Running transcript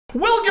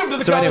Welcome to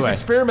the Comics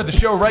Experiment, the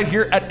show right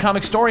here at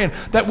Comic Storian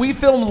that we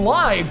film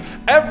live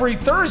every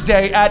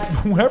Thursday at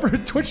whatever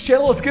Twitch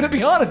channel it's going to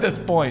be on at this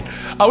point.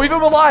 We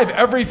film it live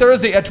every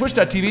Thursday at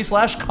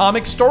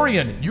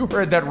twitch.tv/ComicStorian. You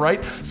heard that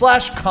right,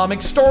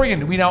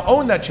 /ComicStorian. We now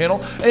own that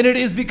channel, and it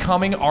is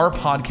becoming our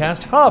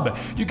podcast hub.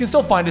 You can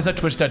still find us at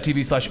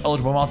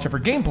twitch.tv/EligibleMonster for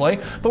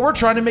gameplay, but we're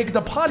trying to make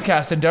the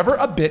podcast endeavor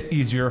a bit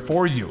easier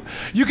for you.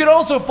 You can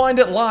also find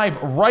it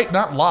live,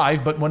 not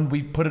live, but when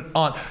we put it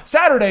on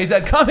Saturdays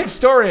at Comic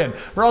Storian.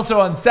 We're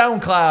also on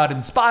SoundCloud and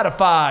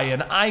Spotify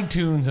and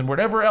iTunes and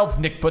whatever else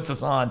Nick puts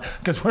us on,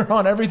 because we're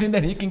on everything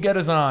that he can get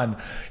us on.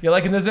 You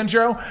liking this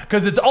intro?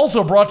 Because it's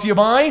also brought to you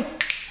by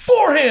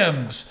For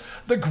Hims,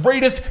 the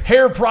greatest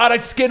hair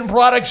product, skin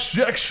product,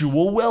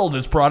 sexual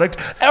wellness product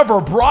ever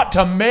brought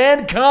to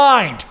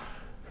mankind.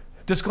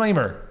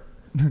 Disclaimer,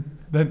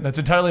 that's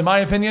entirely my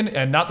opinion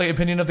and not the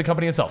opinion of the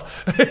company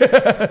itself.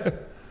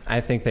 I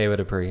think they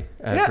would agree.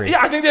 Yeah,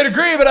 I think they'd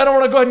agree, but I don't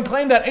want to go ahead and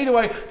claim that. Either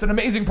way, it's an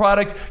amazing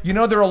product. You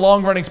know they're a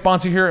long-running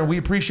sponsor here, and we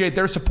appreciate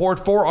their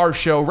support for our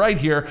show right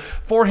here.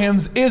 For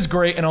Hims is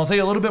great, and I'll tell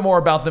you a little bit more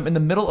about them in the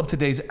middle of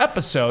today's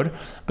episode.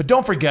 But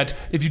don't forget,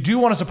 if you do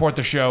want to support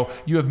the show,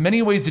 you have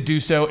many ways to do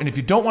so, and if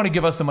you don't want to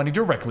give us the money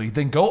directly,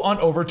 then go on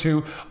over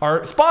to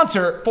our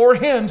sponsor, For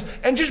Hims,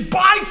 and just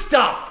buy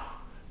stuff,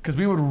 because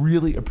we would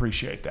really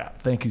appreciate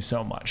that. Thank you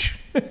so much.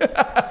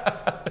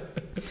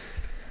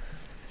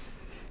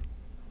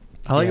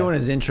 I like it when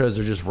his intros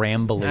are just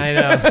rambling. I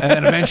know. And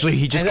then eventually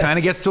he just kind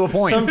of gets to a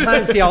point.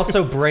 Sometimes he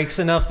also breaks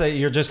enough that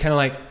you're just kind of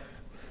like,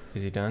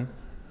 is he done?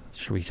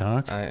 Should we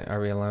talk? Are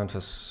we allowed to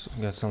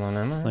get someone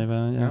in there?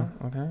 Yeah. No?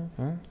 Okay.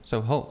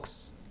 So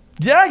Hulks.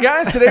 Yeah,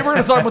 guys, today we're going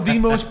to talk about the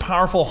most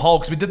powerful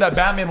Hulks. We did that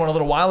Batman one a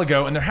little while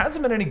ago, and there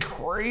hasn't been any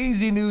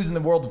crazy news in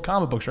the world of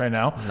comic books right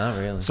now. Not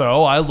really.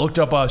 So I looked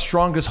up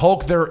strongest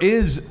Hulk there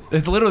is.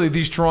 It's literally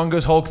the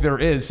strongest Hulk there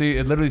is. See,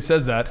 it literally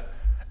says that.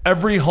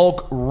 Every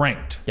Hulk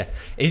ranked. Yeah,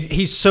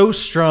 he's so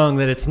strong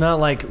that it's not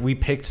like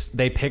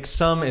they picked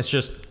some. It's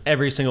just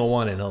every single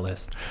one in the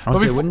list.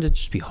 Honestly, wouldn't it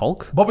just be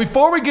Hulk? But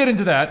before we get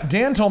into that,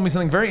 Dan told me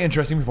something very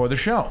interesting before the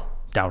show.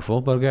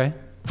 Doubtful, but okay.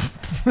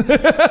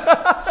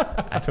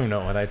 I don't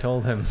know what I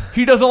told him.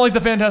 He doesn't like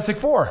the Fantastic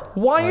Four.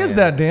 Why is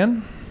that,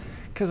 Dan?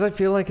 Because I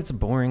feel like it's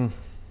boring.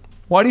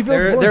 Why do you feel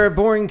it's boring? They're a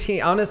boring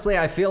team. Honestly,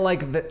 I feel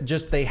like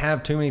they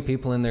have too many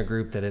people in their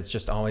group that it's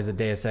just always a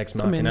Deus Ex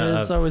Machina.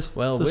 There's always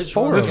which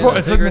four. one is going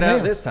to figure it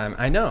out this time?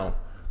 I know.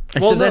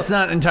 Except that's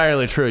not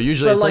entirely true.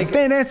 Usually it's like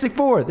Fantastic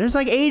Four. There's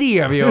like 80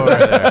 of you over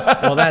there.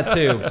 Well, that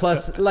too.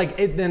 Plus,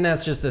 then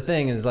that's just the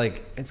thing is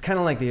it's kind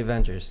of like the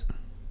Avengers.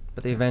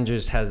 But the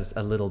Avengers has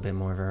a little bit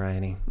more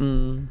variety.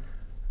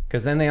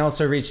 Because then they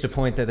also reached a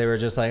point that they were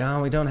just like,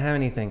 oh, we don't have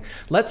anything.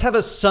 Let's have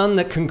a sun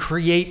that can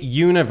create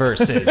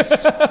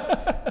universes.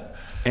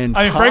 And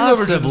Franklin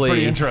Richards is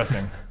pretty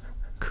interesting.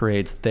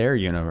 Creates their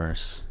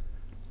universe.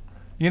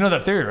 You know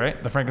that theory,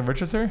 right? The Franklin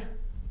Richards theory?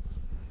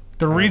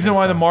 The reason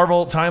why the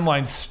Marvel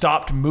timeline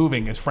stopped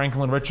moving is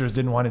Franklin Richards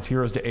didn't want his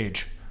heroes to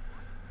age.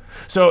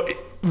 So,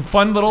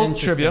 fun little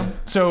trivia.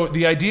 So,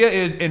 the idea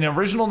is in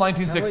original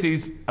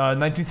 1960s,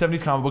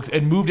 1970s comic books,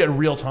 it moved at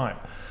real time.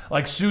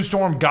 Like Sue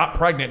Storm got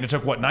pregnant and it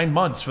took 9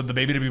 months for the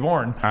baby to be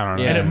born. I don't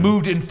know. And it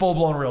moved in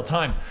full-blown real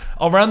time.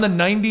 Around the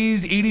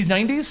 90s, 80s,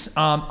 90s,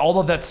 all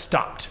of that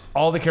stopped.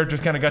 All the characters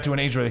kind of got to an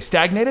age where they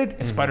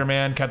stagnated.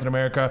 Spider-Man, Captain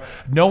America,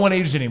 no one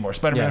aged anymore.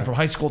 Spider-Man from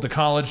high school to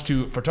college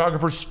to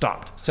photographers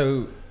stopped.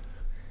 So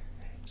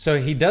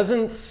he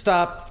doesn't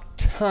stop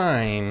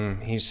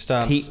time, he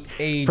stops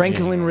aging.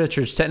 Franklin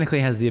Richards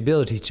technically has the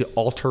ability to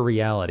alter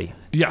reality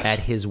at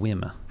his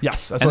whim.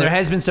 Yes. And there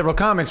has been several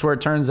comics where it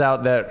turns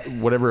out that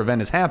whatever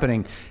event is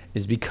happening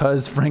is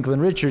because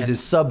Franklin Richards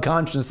is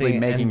subconsciously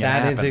making it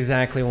happen. That is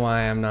exactly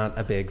why I'm not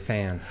a big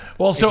fan.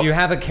 Well, so if you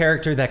have a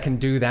character that can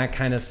do that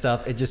kind of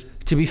stuff, it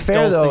just to be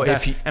fair though,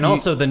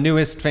 also the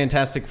newest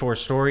Fantastic Four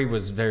story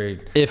was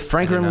very. If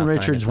Franklin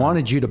Richards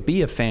wanted you to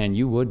be a fan,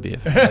 you would be a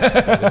fan.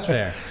 That's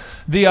fair.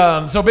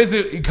 So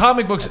basically,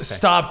 comic books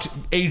stopped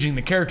aging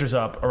the characters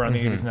up around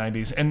the 80s and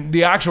 90s. And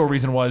the actual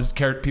reason was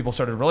people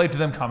started to relate to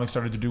them. Comics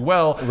started to do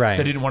well. Right.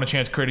 They didn't want a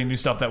chance creating new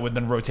stuff that would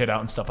then rotate out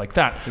and stuff like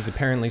that. He's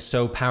apparently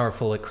so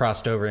powerful it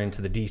crossed over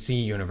into the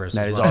DC universe.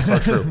 That is also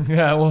true.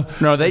 Yeah, well.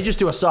 No, they just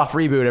do a soft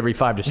reboot every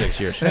 5 to 6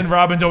 years. And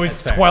Robin's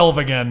always 12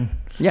 again.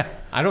 Yeah.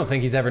 I don't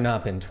think he's ever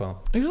not been 12.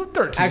 He was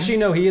 13. Actually,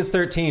 no, he is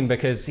 13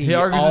 because he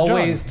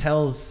always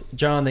tells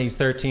John that he's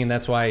 13.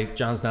 That's why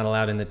John's not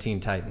allowed in the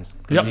Teen Titans.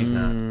 Because he's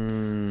not.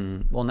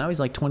 Well, now he's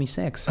like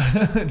 26.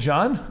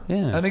 John?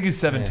 Yeah. I think he's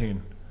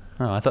 17.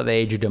 Yeah. Oh, I thought they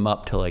aged him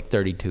up to like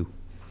 32.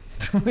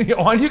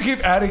 Why do you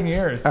keep adding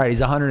years? All right,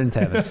 he's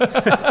 110.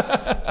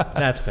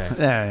 That's fair.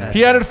 Yeah.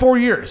 He added 4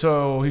 years,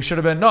 so he should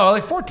have been,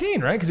 like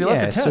 14, right? Because he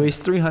left at 10. So he's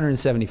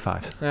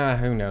 375.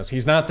 Who knows?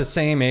 He's not the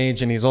same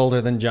age, and he's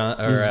older than John.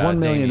 Or, he's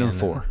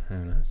 1,000,004.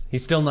 Who knows?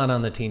 He's still not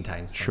on the Teen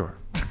Titans. Sure.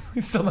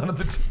 He's still not on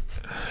the team.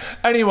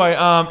 Anyway,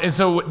 and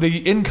so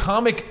the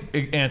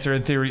in-comic answer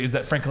in theory is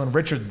that Franklin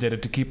Richards did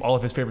it to keep all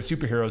of his favorite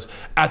superheroes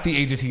at the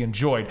ages he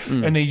enjoyed.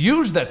 And they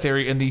used that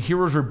theory in the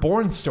Heroes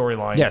Reborn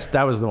storyline. Yes,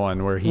 that was the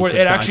one where Where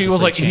it actually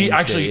was like, he changed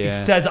actually it,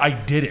 yeah. says, I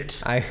did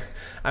it.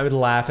 I would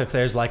laugh if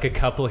there's like a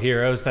couple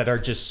heroes that are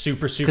just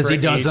super 'Cause he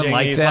doesn't engaging.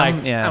 like He's them?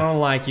 like, Yeah. I don't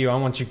like you. I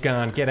want you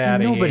gone. Get out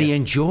of here. Nobody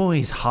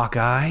enjoys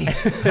Hawkeye.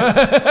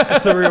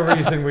 That's the real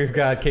reason we've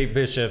got Kate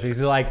Bishop.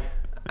 He's like,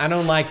 I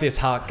don't like this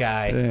hot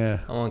guy. Yeah.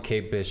 I want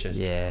Kate Bishop.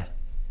 Yeah.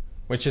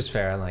 Which is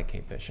fair. I like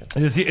Kate Bishop.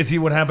 And is he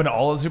what happened to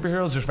all the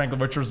superheroes? Just Franklin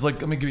Richards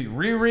like, let me give you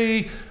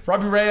Riri,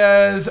 Robbie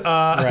Reyes.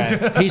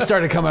 Right. He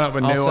started coming up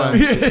with new Also-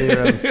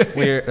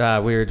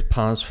 ones. Weird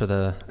pause for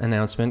the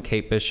announcement.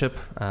 Kate Bishop,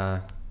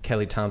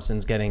 Kelly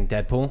Thompson's getting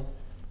Deadpool.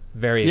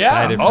 Very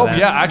excited for that.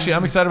 Yeah, actually,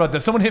 I'm excited about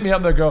this. Someone hit me up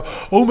and they go,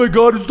 oh my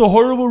God, it's the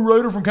horrible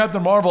writer from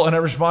Captain Marvel. And I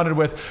responded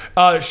with,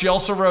 she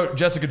also wrote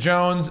Jessica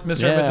Jones,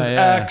 Mr. and Mrs.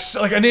 X.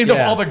 Like, I named off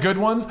all the good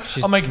ones.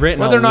 She's I'm like, written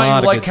whether or a not lot you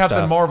of like good Captain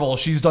stuff. Marvel,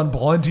 she's done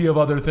plenty of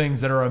other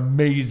things that are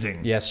amazing.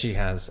 Yes, she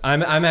has.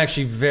 I'm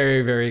actually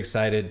very, very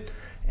excited.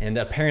 And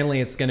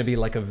apparently it's going to be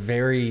like a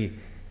very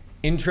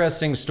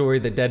interesting story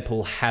that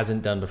Deadpool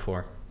hasn't done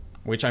before.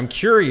 Which I'm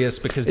curious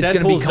because It's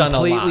going to be Deadpool's done a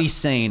completely lot.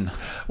 sane.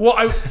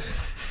 Well,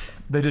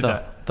 they did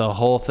that. The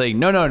whole thing.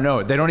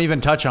 No. They don't even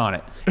touch on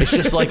it. It's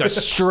just like a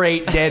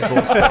straight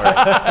Deadpool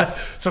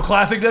story. So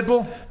classic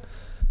Deadpool?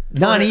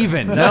 Not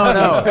even.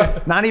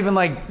 No. Not even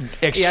like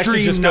actually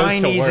extreme just goes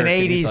to 90s work and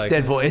and 80s he's like-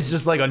 Deadpool. It's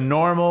just like a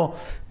normal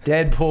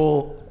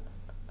Deadpool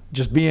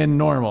just being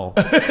normal.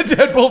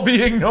 Deadpool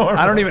being normal.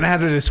 I don't even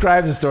have to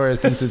describe the story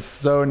since it's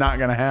so not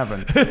going to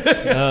happen.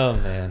 Oh,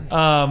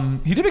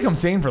 man. He did become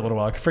sane for a little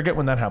while. I forget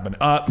when that happened.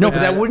 No, but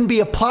that wouldn't be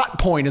a plot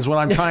point is what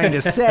I'm trying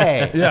to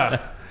say.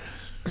 Yeah.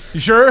 You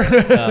sure?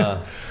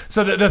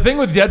 So the thing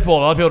with Deadpool, a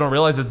lot of people don't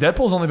realize is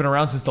Deadpool's only been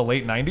around since the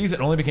late 90s.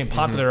 It only became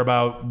popular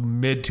about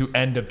mid to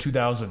end of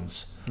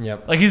 2000s.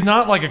 Yep. Like, he's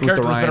not like a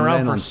character who's been Ryan around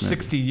Reynolds for movie.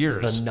 60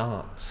 years. The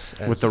knots.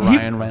 With the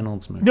Ryan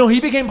Reynolds movie. No, he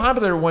became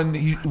popular when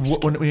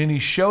he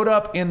showed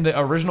up in the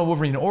original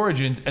Wolverine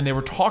Origins, and they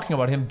were talking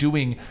about him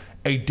doing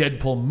a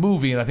Deadpool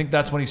movie, and I think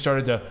that's when he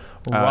started to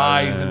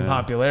rise in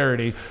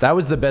popularity. That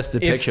was the best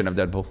depiction of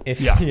Deadpool.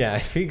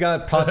 If he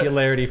got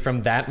popularity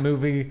from that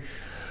movie,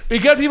 It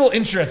got people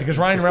interested because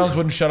Ryan Reynolds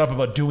wouldn't shut up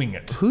about doing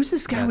it. Who's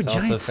this guy That's with also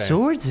giant fair.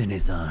 swords in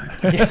his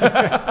arms?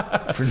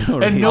 For no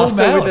reason. no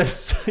also mouth. with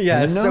this,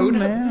 No soda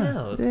mouth.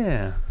 mouth.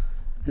 Yeah.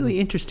 Really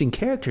interesting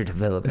character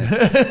development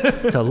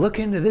to look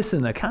into this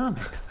in the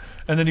comics.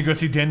 And then you go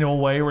see Daniel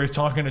Way where he's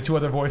talking to two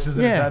other voices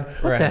in his Yeah. head.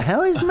 What the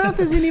hell? His mouth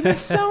isn't even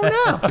sewn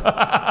up.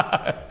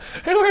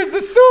 Hey, where's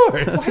the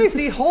sword? Why is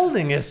he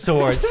holding his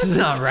sword? That's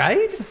not right.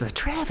 This is a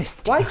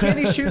travesty. Why can't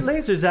he shoot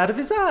lasers out of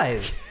his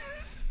eyes?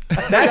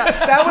 That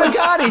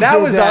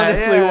did was that,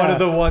 honestly yeah. one of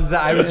the ones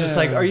that I was just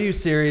like, "Are you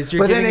serious?"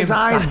 You're But then giving his him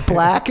eyes science.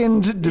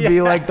 blackened to be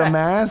like the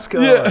mask.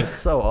 Oh, Yeah. it's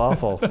so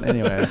awful.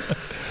 Anyway,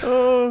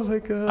 Oh my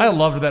god! I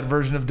loved that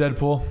version of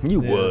Deadpool.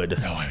 you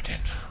would. No, I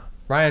didn't.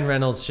 Ryan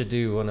Reynolds should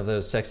do one of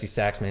those sexy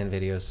Saxman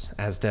videos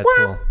as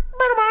Deadpool.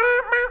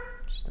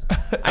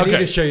 I need Okay.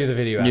 to show you the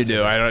video. You after do.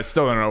 this. I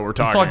still don't know what we're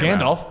talking Saw about.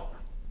 Gandalf.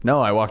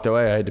 No, I walked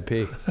away. I had to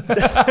pee.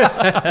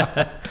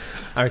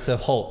 All right, so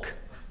Hulk.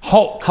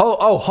 Hulk.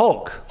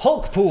 Hulk.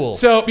 Hulk pool.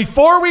 So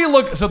before we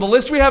look, so the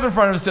list we have in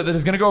front of us that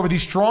is going to go over the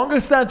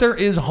strongest that there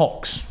is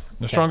Hulks,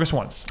 the strongest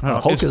ones.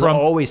 Hulk is from,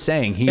 always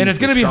saying he's and it's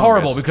going to be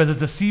horrible because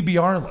it's a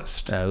CBR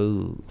list.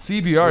 Oh.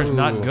 CBR is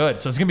not Ooh. good,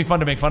 so it's going to be fun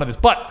to make fun of this.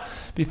 But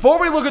before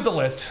we look at the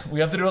list, we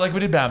have to do it like we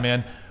did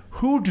Batman.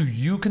 Who do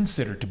you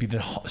consider to be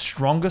the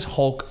strongest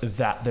Hulk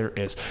that there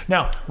is?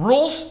 Now,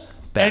 rules,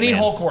 any Batman.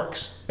 Hulk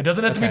works. It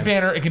doesn't have to be Okay.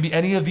 Banner. It can be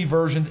any of the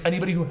versions,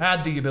 anybody who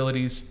had the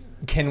abilities.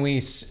 Can we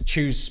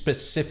choose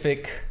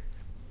specific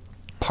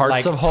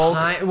Parts of Hulk?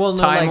 timelines,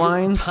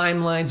 timelines?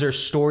 timelines or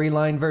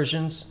storyline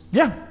versions?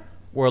 Yeah.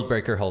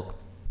 Worldbreaker Hulk.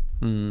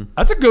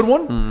 That's a good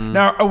one.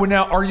 Now,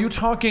 are you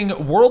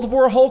talking World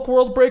War Hulk,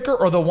 Worldbreaker,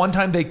 or the one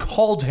time they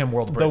called him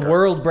Worldbreaker? The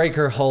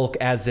Worldbreaker Hulk,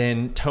 as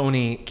in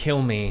Tony,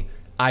 kill me,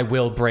 I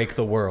will break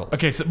the world.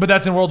 Okay, so, but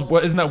that's in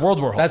isn't that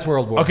World War Hulk? That's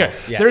World War Okay, Hulk,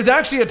 yes. there's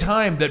actually a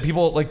time that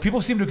people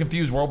seem to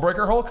confuse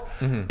Worldbreaker Hulk,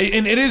 and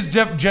it is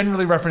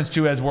generally referenced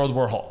to as World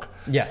War Hulk.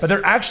 Yes. But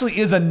there actually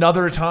is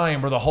another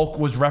time where the Hulk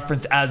was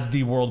referenced as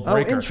the World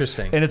Breaker.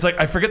 interesting. And it's like,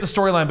 I forget the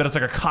storyline, but it's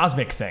like a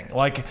cosmic thing.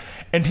 Like,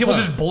 and people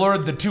just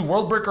blurred the two.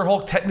 World Breaker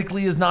Hulk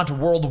technically is not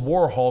World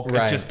War Hulk.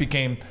 Right. It just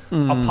became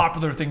a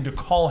popular thing to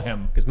call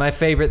him. Because my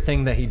favorite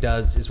thing that he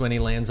does is when he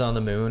lands on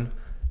the moon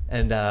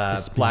and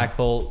Black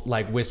Bolt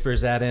like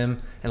whispers at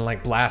him and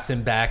like blasts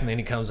him back, and then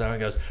he comes out and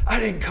goes, "I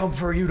didn't come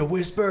for you to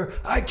whisper.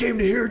 I came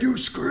to hear you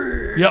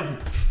scream."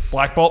 Yep.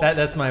 Black Bolt.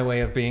 That's my way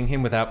of being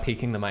him without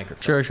peeking the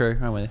microphone. Sure.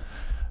 I'm with you.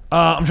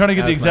 I'm trying to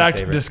get That the was my exact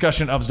favorite.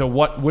 discussion of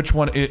which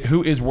one,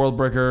 who is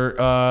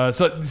Worldbreaker.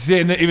 So see,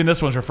 and even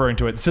this one's referring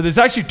to it. So there's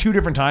actually two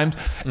different times.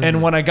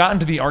 And when I got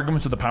into the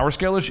arguments with the power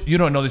scalers, you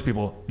don't know these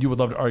people. You would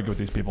love to argue with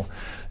these people.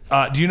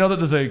 Do you know that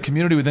there's a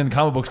community within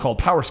comic books called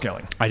power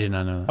scaling? I did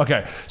not know that.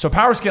 Okay, so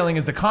power scaling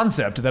is the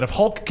concept that if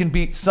Hulk can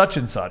beat such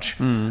and such,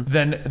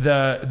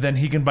 then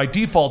he can by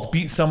default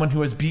beat someone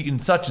who has beaten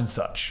such and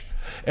such.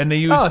 And they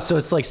use Oh, so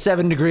it's like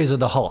 7 degrees of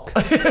the Hulk.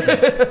 any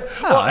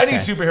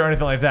superhero or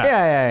anything like that.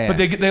 Yeah. But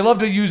they love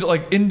to use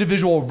like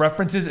individual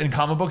references in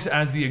comic books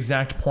as the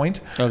exact point.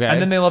 Okay.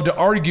 And then they love to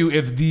argue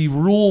if the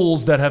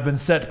rules that have been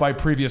set by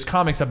previous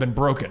comics have been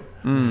broken.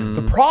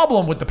 The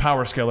problem with the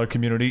power scaler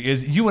community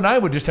is you and I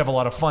would just have a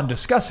lot of fun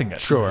discussing it.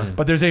 Sure.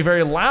 But there's a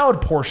very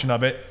loud portion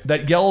of it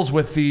that yells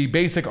with the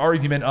basic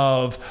argument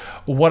of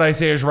what I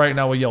say is right and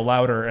I will yell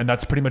louder, and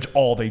that's pretty much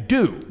all they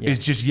do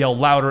is just yell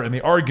louder in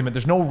the argument.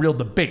 There's no real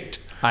debate.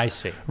 I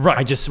see. Right.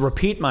 I just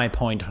repeat my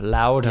point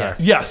louder.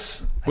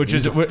 Yes, which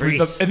is and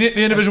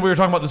the individual we were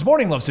talking about this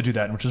morning loves to do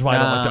that, which is why I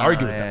don't like to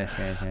argue with them.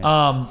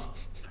 Yes.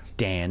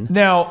 Dan.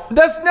 Now,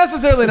 that's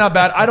necessarily not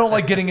bad. I don't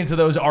like getting into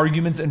those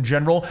arguments in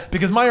general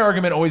because my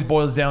argument always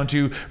boils down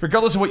to,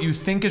 regardless of what you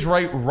think is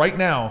right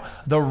now,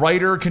 the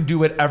writer can do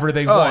whatever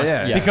they want.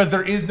 yeah. Because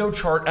there is no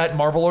chart at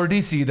Marvel or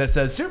DC that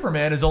says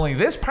Superman is only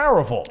this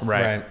powerful.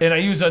 Right. And I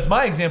use as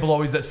my example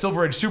always that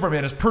Silver Age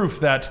Superman is proof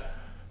that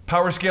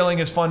power scaling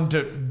is fun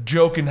to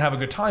joke and have a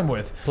good time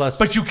with. Plus-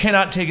 but you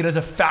cannot take it as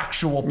a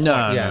factual point.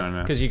 No.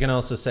 Yeah, because you can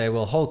also say,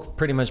 well, Hulk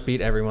pretty much beat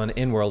everyone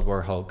in World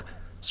War Hulk.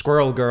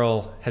 Squirrel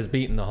Girl has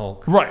beaten the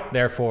Hulk. Right.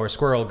 Therefore,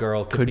 Squirrel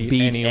Girl could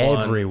Beat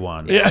anyone.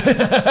 everyone. And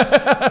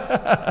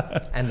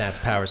that's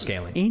power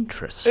scaling.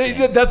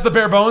 Interesting. That's the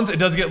bare bones. It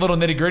does get a little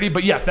nitty gritty,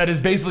 but yes, that is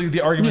basically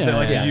the arguments they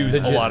like yeah, to use the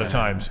a gist lot of of it.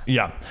 times.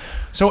 Yeah.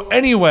 So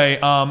anyway,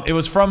 it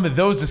was from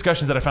those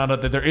discussions that I found out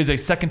that there is a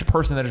second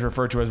person that is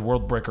referred to as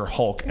Worldbreaker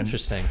Hulk. And,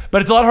 Interesting.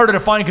 But it's a lot harder to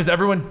find because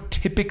everyone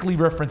typically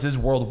references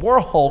World War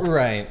Hulk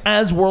Right.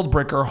 as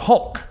Worldbreaker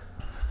Hulk.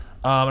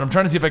 And I'm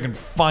trying to see if I can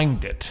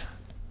find it.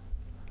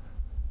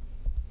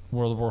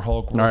 World War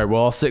Hulk. All right,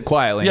 well, I'll sit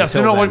quietly. Yeah, so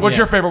until no, then. what's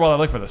your favorite while I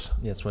look for this?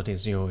 Yes, what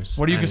is yours?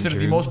 What do you consider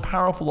the Andrew? most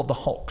powerful of the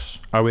Hulks?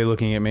 Are we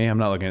looking at me? I'm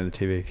not looking at the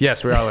TV.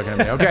 Yes, we are looking at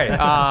me. Okay.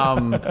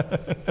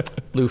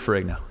 Lou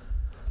Ferrigno.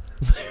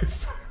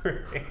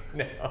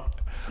 No.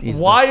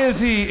 Why is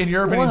he, in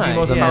your opinion, the Why?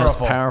 most Yeah.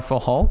 powerful? Powerful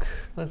Hulk?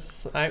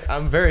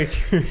 I'm very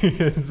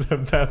curious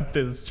about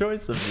this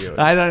choice of yours.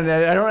 I don't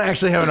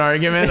actually have an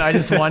argument. I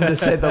just wanted to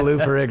say the Lou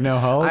Ferrigno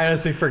Hulk. I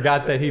honestly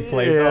forgot that he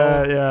played yeah,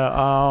 Hulk.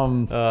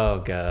 yeah.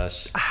 Oh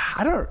gosh.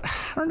 I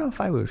don't know if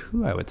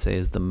who I would say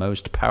is the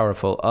most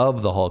powerful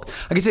of the Hulk.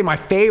 I could say my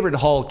favorite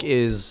Hulk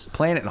is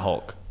Planet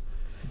Hulk.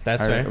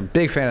 That's I'm a fair.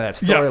 big fan of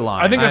that Yeah,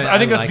 storyline. I think that's, I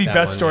that's like the that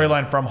best one, yeah.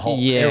 storyline from Hulk.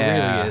 yeah,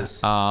 It really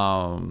is.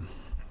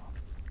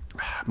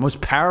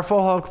 Most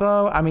powerful Hulk,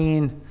 though. I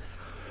mean,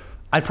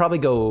 I'd probably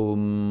go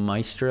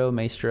Maestro,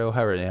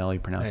 however the hell you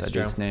pronounce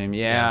Maestro. that dude's name.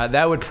 Yeah,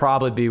 that would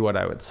probably be what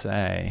I would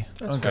say.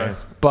 That's Okay. fair.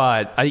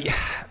 But I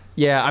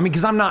mean,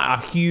 because I'm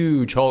not a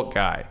huge Hulk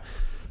guy.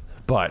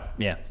 But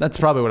yeah, that's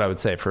probably what I would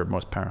say for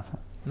most powerful.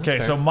 Okay,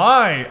 fair. so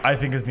I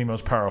think is the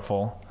most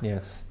powerful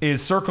Yes.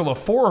 is Circle of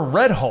 4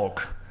 Red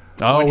Hulk.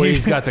 Oh, when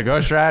he's got the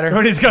Ghost Rider.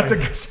 When he's got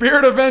the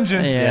Spirit of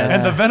Vengeance Yes.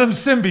 and the Venom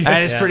symbiote.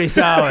 That is pretty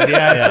solid.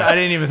 Yeah, I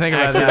didn't even think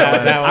about Actually,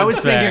 that. that I was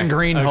one's fair. thinking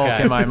Green Hulk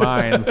Okay. in my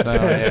mind. So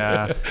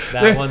yeah.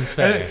 That one's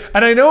fair.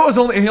 And I know it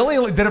was he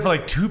only did it for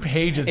like 2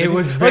 pages. It And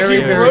was he, very, like,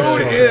 he very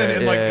wrote short. in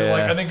and Yeah.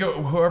 like I think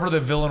whoever the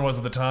villain was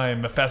at the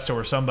time, Mephisto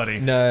or somebody,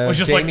 No, was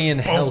just Damian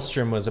like boom.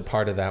 Hellstrom was a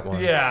part of that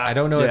one. Yeah. I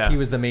don't know Yeah. if he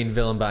was the main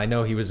villain, but I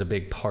know he was a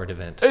big part of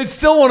it. It's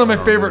still one of my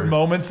favorite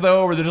moments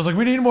though, where they're just like,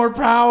 we need more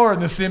power,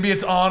 and the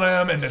symbiote's on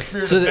him, and the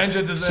Spirit of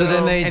Vengeance is so in then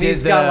him. they And did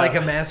he's got the- like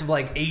a massive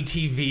like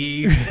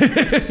ATV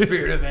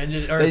Spirit of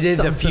Vengeance. Or They did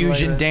the something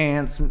fusion like that.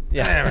 dance.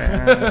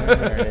 Yeah.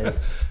 There it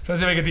is. Trying to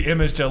see if I get the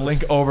image to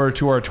link over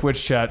to our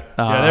Twitch chat.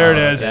 Yeah, there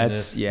it is.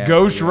 That's yeah.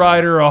 Ghost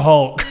Rider, a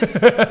Hulk.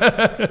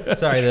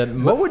 Sorry, the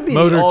What would be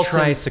motor the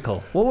ultimate,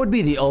 tricycle. What would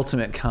be the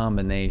ultimate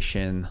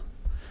combination?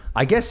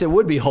 I guess it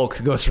would be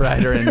Hulk, Ghost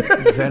Rider, and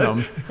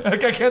Venom.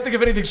 Like, I can't think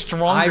of anything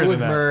stronger I than would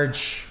that.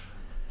 merge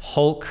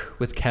Hulk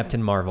with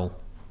Captain Marvel.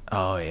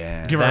 Oh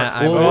yeah. Give her- That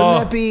I Well,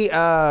 would- wouldn't that be?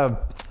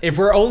 If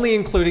we're only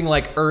including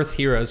like Earth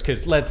heroes,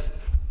 because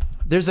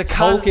There's a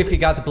Hulk if he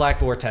got the Black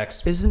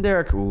Vortex. Isn't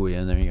there? Ooh,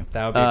 yeah, there you go.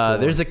 That would be a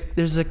cool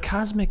there's a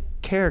cosmic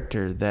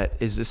character that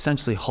is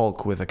essentially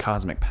Hulk with a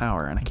cosmic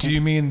power, and I Do can't.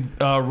 you mean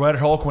Red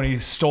Hulk when he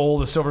stole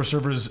the Silver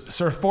Surfer's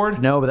surfboard?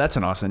 No, but that's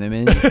an awesome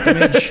image.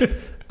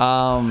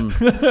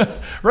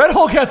 Red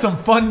Hulk had some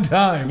fun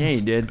times. Yeah,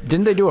 he did.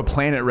 Didn't they do a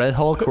Planet Red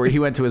Hulk where he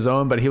went to his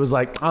own, but he was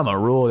like, "I'm gonna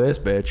rule this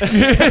bitch."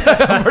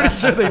 I'm pretty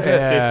sure they did.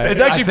 Yeah, It's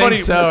actually I think funny.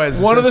 so,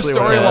 is One of the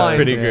essentially what it was. storylines, That's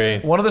pretty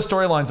great. One of the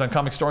storylines on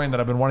Comic Storian that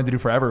I've been wanting to do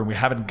forever, and we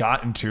haven't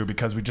gotten to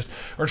because we just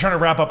are trying to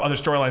wrap up other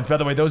storylines. By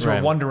the way, those who are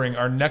Right. wondering,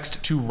 our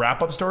next 2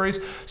 wrap-up stories: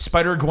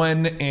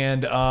 Spider-Gwen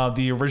and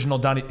the original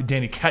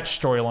Danny Ketch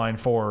storyline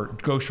for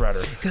Ghost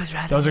Rider. Those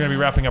are going to be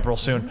wrapping up real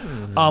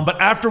soon.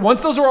 But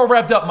once those are all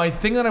wrapped up, my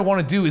thing that I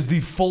want to do is the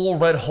full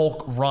Red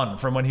Hulk run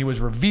from when he was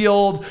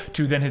revealed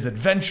to then his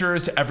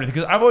adventures to everything.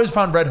 Because I've always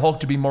found Red Hulk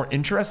to be more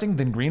interesting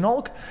than Green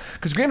Hulk.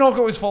 Because Green Hulk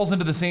always falls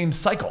into the same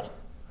cycle.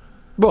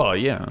 Well,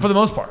 yeah. For the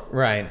most part.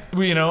 Right.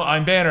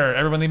 I'm Banner.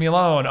 Everyone leave me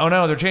alone. Oh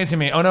no, they're chasing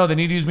me. Oh no, they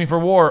need to use me for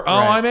war. Oh,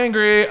 Right. I'm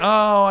angry.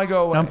 Oh, I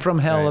go away. I'm from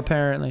hell, Right.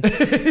 apparently.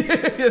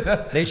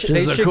 They should.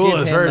 They the should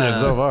coolest give him, version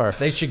so far.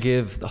 They should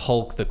give the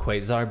Hulk the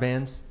Quasar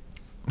bands.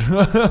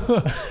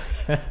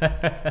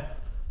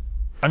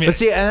 I mean, But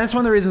see, and that's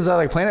one of the reasons I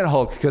like Planet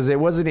Hulk, because it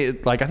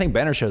wasn't like, I think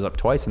Banner shows up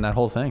twice in that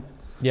whole thing.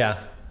 Yeah.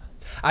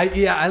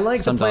 I like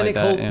the Something Planet like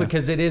that, Hulk yeah.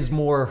 because it is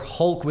more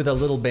Hulk with a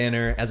little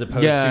Banner as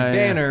opposed Yeah, to yeah.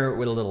 Banner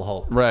with a little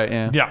Hulk. Right,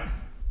 yeah. yeah.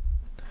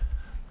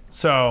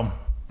 So,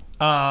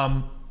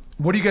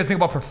 what do you guys think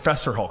about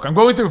Professor Hulk? I'm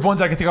going through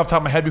ones I can think off the top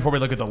of my head before we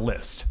look at the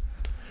list.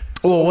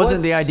 Well, wasn't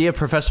what's- the idea of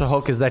Professor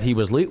Hulk is that he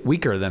was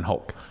weaker than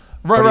Hulk?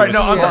 Right, But he right. was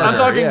No, I'm smarter.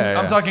 talking. Yeah, yeah.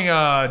 I'm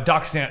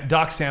talking.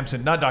 Doc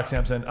Samson, not Doc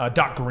Samson.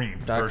 Doc Green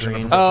Doc version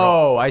Green. of Professor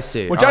Hulk, Oh, I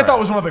see. which All I thought right.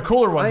 was one of the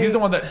cooler ones. He's I- the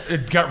one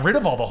that got rid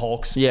of all the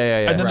Hulks. Yeah,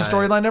 yeah, yeah. And then Right. the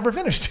storyline never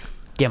finished.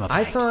 Gamified.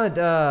 I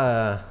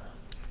thought,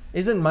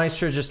 isn't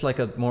Maestro just like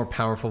a more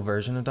powerful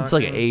version of Doctor? It's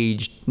like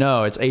aged.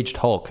 No, it's aged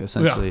Hulk,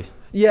 essentially.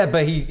 Yeah,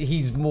 but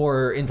he's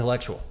more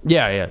intellectual.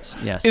 Yeah, yes,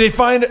 yes. He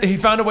found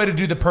a way to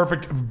do the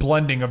perfect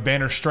blending of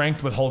Banner's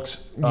strength with Hulk's.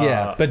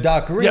 Yeah, but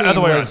Doc Green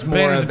other way was around. more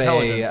Banner's of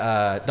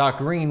intelligence. Doc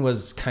Green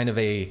was kind of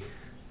a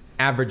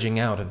averaging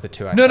out of the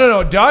two.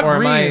 No. Doc Or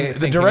am I Green, the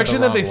thinking of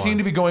direction the that they wrong seemed one?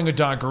 to be going with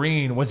Doc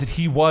Green was that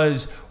he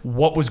was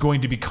what was going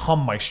to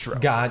become Maestro.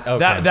 God,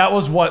 okay. That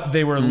was what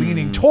they were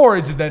leaning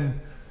towards, and then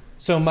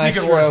So Secret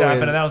Maestro Wars is,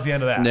 happened, and that was the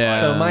end of that. Yeah.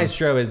 so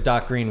Maestro is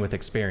Doc Green with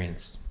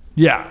experience.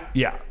 Yeah.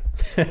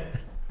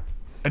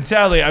 And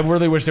sadly, I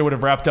really wish they would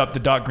have wrapped up the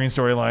Doc Green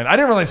storyline. I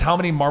didn't realize how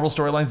many Marvel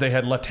storylines they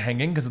had left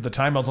hanging because at the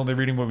time I was only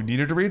reading what we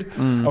needed to read.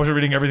 I wasn't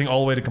reading everything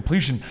all the way to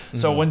completion.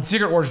 So when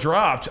Secret Wars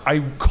dropped,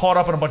 I caught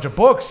up on a bunch of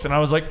books and I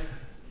was like,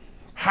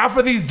 half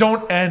of these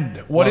don't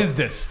end. What is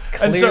this?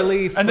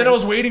 clearly and then I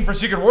was waiting for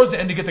Secret Wars to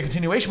end to get the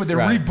continuation, but they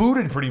Right.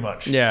 rebooted pretty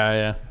much. Yeah,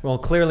 yeah. Well,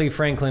 clearly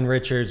Franklin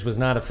Richards was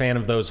not a fan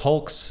of those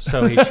Hulks,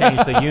 so he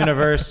changed the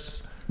universe.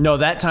 No,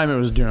 that time it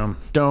was Doom.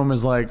 Doom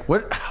was like,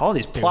 "What? All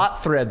these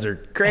plot threads are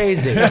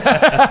crazy." All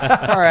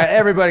right,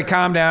 everybody,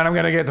 calm down. I'm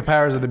gonna get the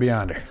powers of the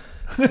Beyonder.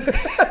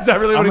 Is that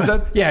really what he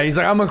said? Yeah, he's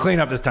like, "I'm gonna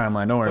clean up this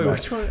timeline. Don't worry about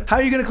which it." one? How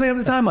are you gonna clean up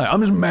the timeline? I'm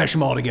just mash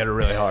them all together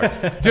really hard.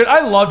 Dude, I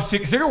loved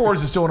Secret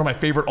Wars is still one of my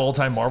favorite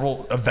all-time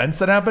Marvel events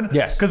that happened.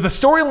 Yes. Because the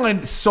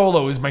storyline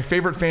solo is my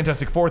favorite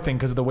Fantastic Four thing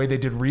because of the way they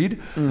did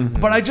Reed.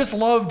 But I just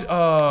loved...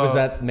 Was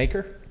that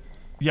Maker?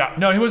 Yeah,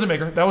 no, he wasn't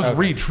Maker. That was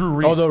Reed, True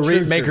Reed. Although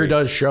True, Maker true.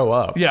 does show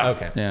up. yeah.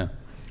 Okay. Yeah.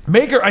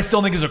 Maker, I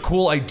still think is a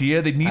cool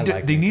idea. They need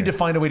like they need Maker. to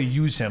find a way to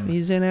use him.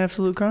 He's in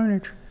Absolute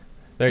Carnage.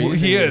 They're Well,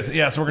 using he him. is,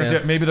 yeah. So we're gonna Yeah.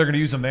 see. Maybe they're gonna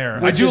use him there.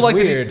 Which I do is like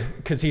that he- weird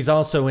because he's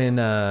also in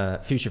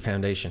Future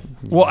Foundation.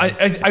 well,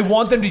 I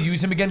want them to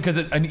use him again because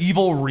an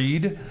evil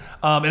Reed in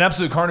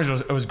Absolute Carnage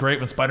was great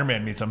when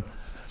Spider-Man meets him.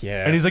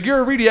 Yeah, And he's like, "You're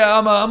a Reed, yeah.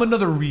 I'm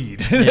another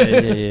Reed."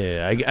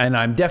 Yeah. And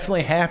I'm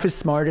definitely half as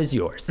smart as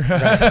yours.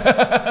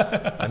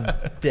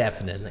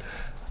 definitely.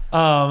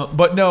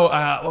 But no,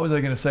 what was I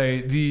gonna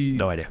say?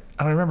 No idea.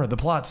 I don't remember the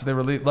plots. They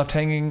were left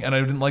hanging, and I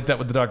didn't like that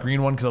with the Doc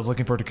Green one because I was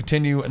looking for it to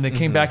continue. And they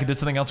came back and did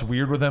something else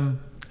weird with him.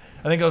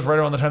 I think it was right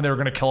around the time they were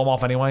gonna kill him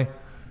off anyway.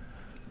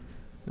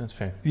 That's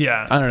fair.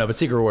 Yeah. I don't know, but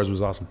Secret Wars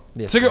was awesome.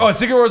 Yes, Secret yes.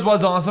 Wars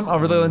was awesome. I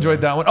really enjoyed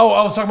that one. Oh,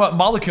 I was talking about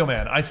Molecule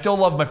Man. I still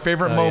love my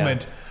favorite Oh,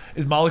 moment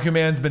is Molecule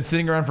Man's been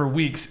sitting around for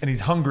weeks and he's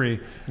hungry.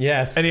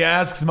 Yes. And he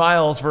asks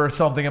Miles for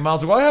something, and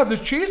Miles is like, "Well, I have this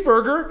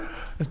cheeseburger."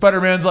 And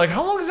Spider-Man's like,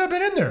 "How long has that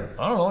been in there?"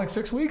 "I don't know, like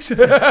 6 weeks." And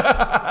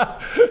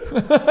got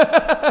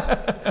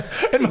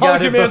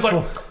Molecule it Man's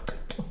before.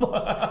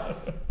 like,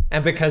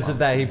 And because of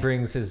that, he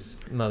brings his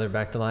mother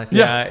back to life.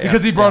 yeah, Yeah,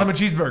 because he brought him a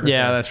cheeseburger.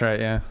 Yeah, that's right.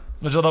 Yeah.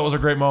 Which I thought was a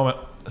great moment.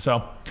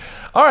 So,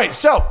 all right,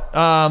 so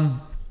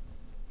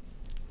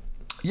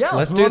yeah,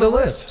 Let's move do on the to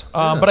list.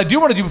 But I do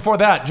want to do before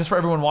that, just for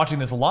everyone watching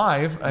this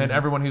live and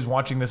everyone who's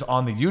watching this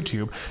on the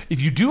YouTube,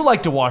 if you do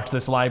like to watch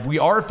this live, we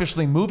are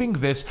officially moving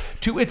this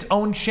to its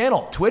own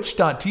channel,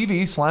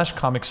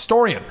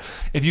 twitch.tv/comicstorian.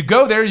 If you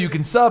go there, you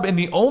can sub, and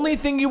the only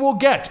thing you will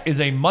get is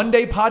a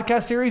Monday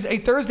podcast series, a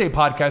Thursday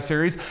podcast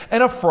series,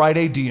 and a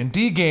Friday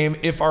D&D game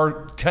if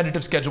our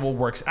tentative schedule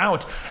works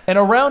out. And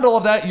around all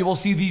of that, you will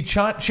see the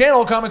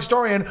channel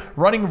Comicstorian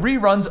running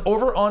reruns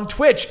over on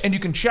Twitch, and you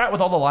can chat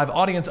with all the live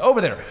audience over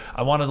there.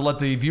 I wanted to let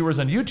the viewers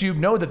on YouTube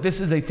know that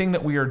this is a thing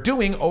that we are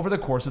doing over the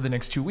course of the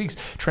next 2 weeks,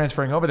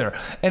 transferring over there.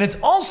 And it's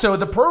also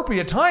the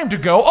appropriate time to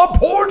go, a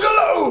portal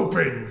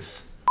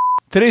opens!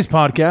 Today's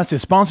podcast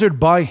is sponsored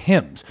by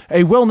Hims,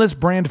 a wellness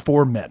brand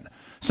for men.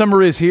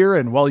 Summer is here,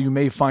 and while you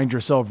may find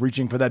yourself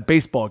reaching for that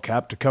baseball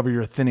cap to cover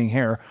your thinning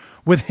hair,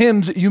 with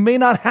Hims, you may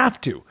not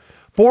have to.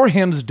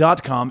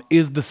 ForHims.com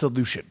is the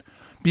solution,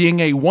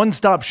 being a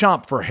one-stop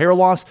shop for hair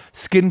loss,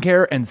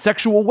 skincare, and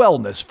sexual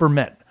wellness for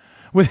men.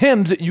 With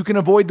Hims, you can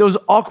avoid those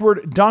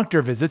awkward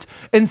doctor visits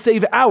and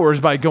save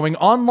hours by going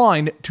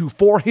online to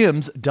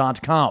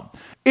forhims.com.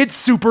 It's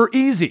super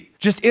easy.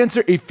 Just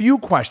answer a few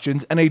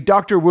questions and a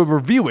doctor will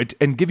review it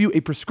and give you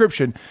a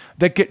prescription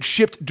that gets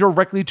shipped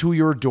directly to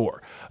your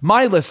door.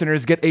 My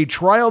listeners get a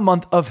trial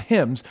month of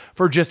Hims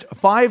for just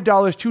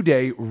 $5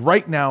 today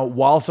right now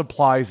while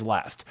supplies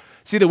last.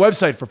 See the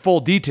website for full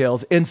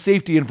details and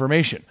safety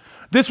information.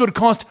 This would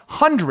cost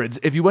hundreds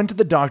if you went to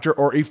the doctor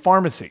or a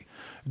pharmacy.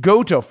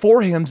 Go to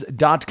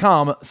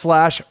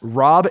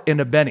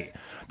forhims.com/RobandBenny.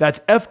 That's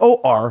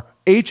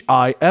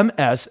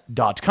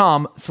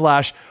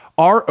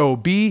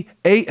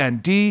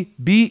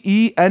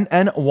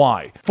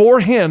FORHIMS.com/ROBANDBENNY.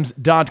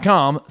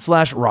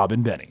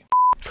 Forhims.com/RobandBenny.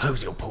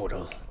 Close your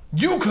portal.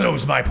 You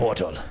close my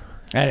portal.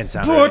 That didn't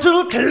sound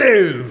Portal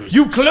closed.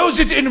 You closed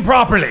it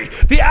improperly.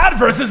 The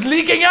adverse is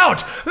leaking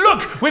out.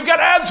 Look, we've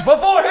got ads for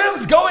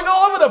 4Hims going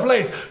all over the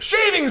place.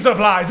 Shaving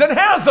supplies and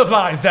hair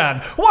supplies,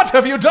 Dan. What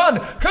have you done?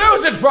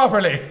 Close it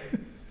properly.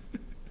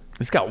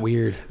 This got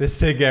weird. This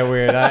did get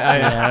weird. I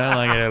don't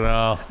like it at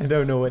all. I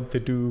don't know what to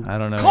do. I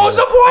don't know. Close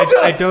the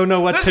portal. I don't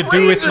know what This to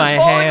do with razor's my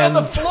falling hands.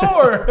 on the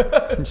floor.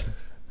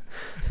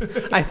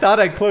 I thought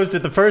I closed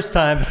it the first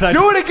time, but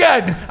Do it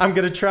again. I'm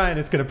gonna try and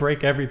it's gonna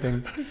break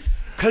everything.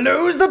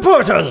 Close the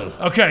portal.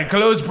 Okay,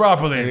 close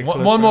properly. close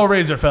One more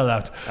razor fell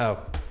out. Oh.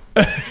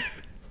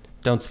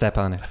 Don't step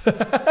on it.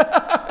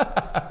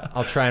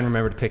 I'll try and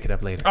remember to pick it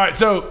up later. All right,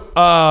 so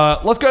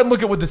let's go ahead and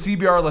look at what the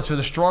CBR lists for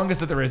the strongest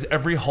that there is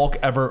every Hulk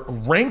ever,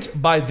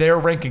 ranked by their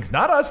rankings.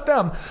 Not us,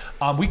 them.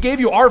 We gave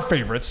you our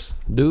favorites.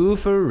 Lou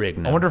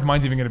Ferrigno. I wonder if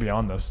mine's even going to be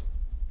on this.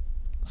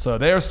 So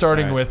they are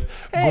starting with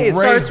Hey, it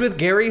starts with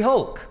Gary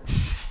Hulk.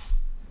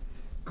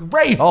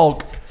 Gray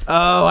Hulk.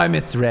 Oh, I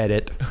misread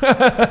it.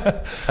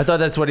 I thought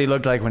that's what he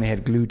looked like when he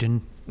had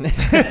gluten.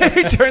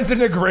 He turns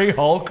into Gray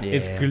Hulk. Yeah.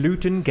 It's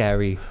Gluten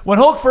Gary. When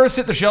Hulk first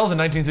hit the shelves in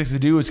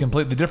 1962, it was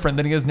completely different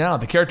than he is now.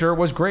 The character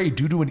was gray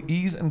due to an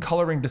ease and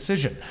coloring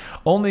decision.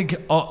 Only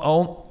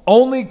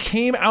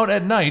came out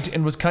at night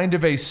and was kind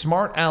of a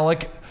smart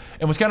aleck.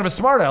 And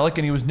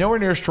he was nowhere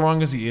near as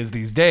strong as he is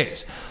these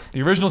days.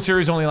 The original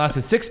series only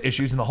lasted 6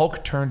 issues, and the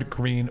Hulk turned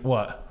green.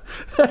 What?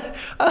 I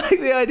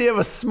like the idea of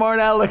a smart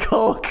aleck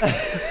Hulk.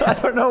 I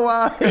don't know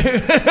why.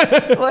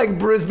 Like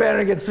Bruce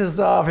Banner gets pissed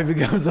off, he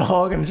becomes the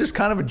Hulk, and it's just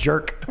kind of a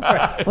jerk.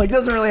 Right. Like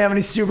doesn't really have any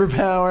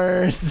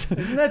superpowers.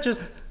 Isn't that just?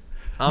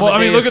 Well, I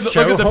mean, look at the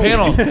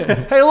panel.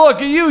 Hey,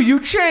 look at you! You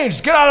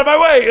changed. Get out of my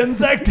way,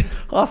 insect.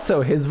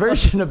 Also, his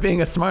version of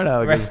being a smart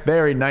aleck is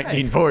very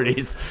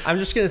 1940s. I'm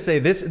just gonna say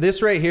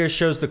this right here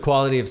shows the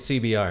quality of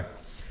CBR.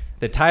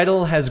 The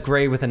title has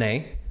gray with an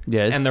A.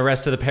 Yes. And the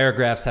rest of the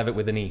paragraphs have it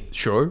with an E.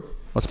 Sure.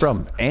 What's the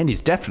problem? Andy's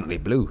definitely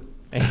blue.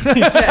 I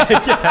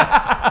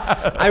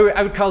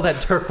would call that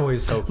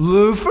turquoise Hulk.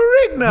 Lou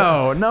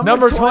Ferrigno,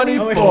 number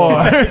 24.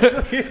 I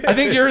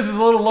think yours is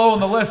a little low on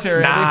the list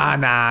here.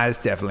 Andy. Nah, it's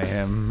definitely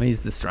him. He's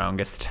the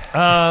strongest.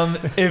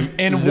 What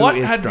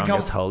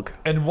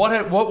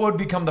would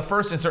become the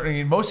first and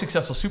certainly most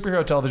successful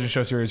superhero television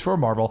show series for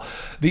Marvel,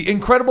 The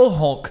Incredible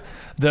Hulk.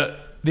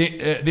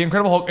 The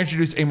Incredible Hulk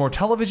introduced a more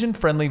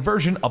television-friendly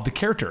version of the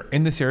character.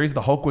 In the series,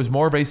 the Hulk was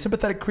more of a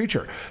sympathetic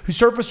creature who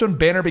surfaced when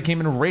Banner became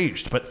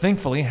enraged, but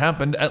thankfully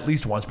happened at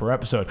least once per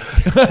episode.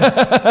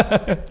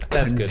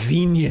 That's good.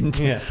 Convenient.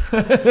 Yeah.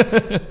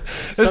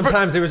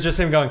 Sometimes it was just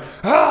him going,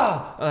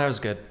 ah! Oh, that was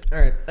good. All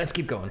right, let's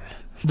keep going.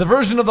 The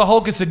version of the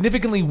Hulk is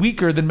significantly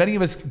weaker than many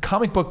of his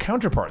comic book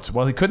counterparts.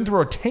 While he couldn't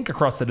throw a tank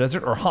across the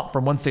desert or hop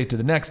from one state to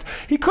the next,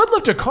 he could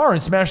lift a car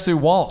and smash through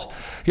walls.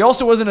 He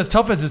also wasn't as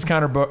tough as his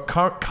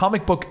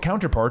comic book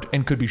counterpart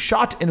and could be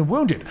shot and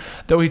wounded,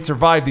 though he'd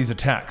survived these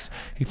attacks.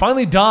 He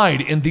finally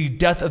died in The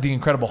Death of the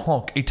Incredible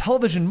Hulk, a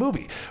television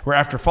movie where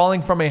after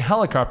falling from a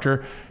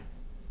helicopter,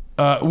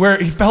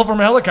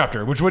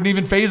 which wouldn't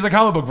even phase the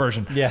comic book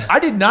version. Yeah. I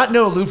did not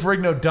know Lou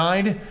Ferrigno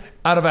died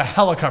out of a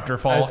helicopter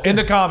fall in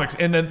the comics,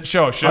 in the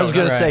show. I was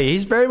going to say,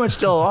 he's very much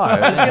still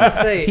alive. I was going to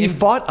say... he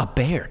fought a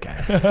bear,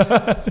 guys.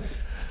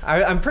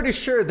 I'm pretty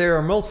sure there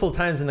are multiple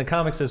times in the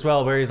comics as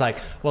well where he's like,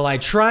 well, I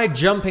tried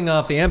jumping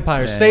off the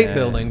Empire State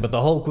Building, but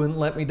the Hulk wouldn't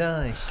let me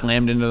die.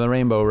 Slammed into the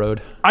Rainbow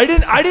Road. I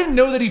didn't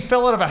know that he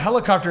fell out of a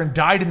helicopter and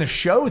died in the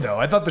show, though.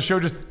 I thought the show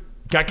just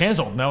got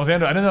canceled, and that was the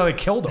end. I didn't know they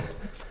killed him.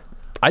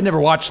 I never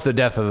watched The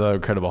Death of the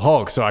Incredible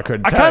Hulk, so I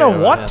couldn't tell I kind you.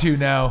 of want to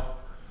now.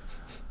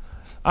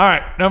 All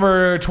right,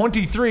 number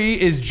 23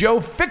 is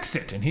Joe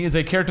Fixit, and he is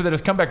a character that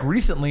has come back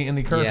recently in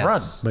the current run.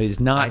 But he's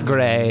not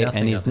gray,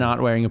 and he's not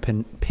wearing a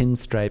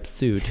pinstripe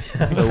suit.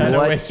 So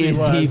what is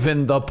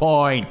even the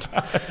point?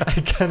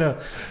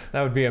 That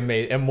would be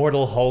amazing.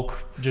 Immortal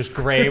Hulk, just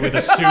gray with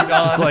a suit on.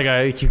 Just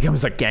like he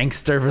becomes a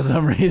gangster for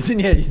some reason.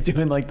 Yeah, he's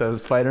doing like the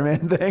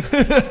Spider-Man thing.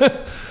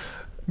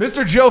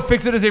 Mr. Joe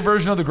Fixit is a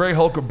version of the Gray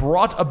Hulk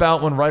brought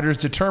about when writers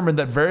determined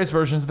that various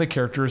versions of the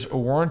characters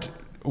weren't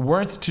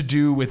weren't to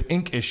do with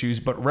ink issues,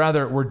 but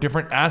rather were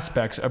different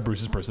aspects of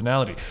Bruce's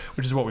personality,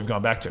 which is what we've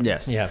gone back to.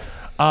 Yes. Yeah.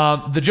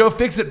 The Joe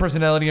Fixit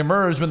personality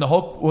emerged when the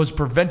Hulk was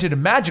prevented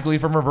magically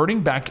from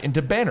reverting back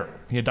into Banner.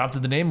 He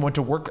adopted the name and went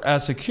to work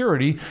as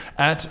security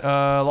at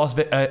a Las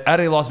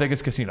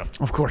Vegas casino.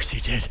 Of course he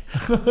did.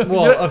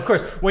 Well, of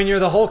course, when you're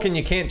the Hulk and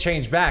you can't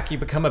change back, you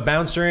become a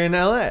bouncer in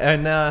LA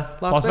and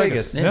Las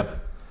Vegas.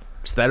 Yep.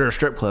 It's that or a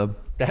strip club.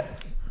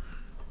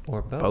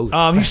 Or both.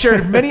 He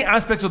shared many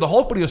aspects of the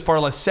Hulk, but he was far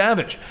less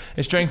savage.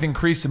 His strength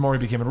increased the more he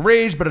became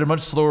enraged, but at a much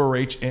slower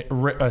rate,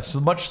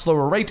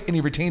 and he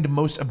retained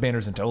most of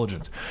Banner's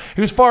intelligence. He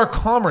was far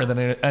calmer than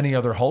any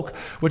other Hulk,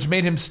 which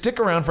made him stick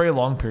around for a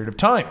long period of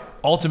time.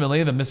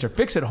 Ultimately, the Mr.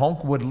 Fix-It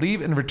Hulk would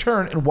leave and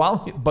return,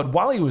 but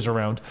while he was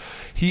around,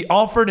 he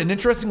offered an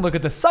interesting look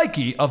at the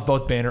psyche of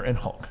both Banner and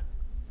Hulk.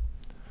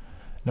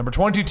 Number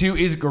 22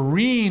 is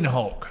Green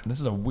Hulk.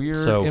 This is a weird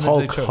image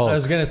they chose. I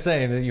was going to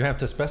say that you have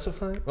to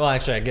specify. Well,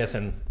 actually, I guess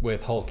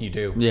with Hulk you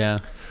do. Yeah.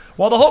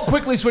 While the Hulk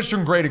quickly switched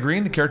from gray to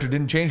green, the character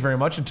didn't change very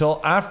much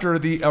until after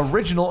the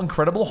original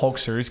Incredible Hulk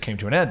series came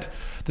to an end.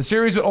 The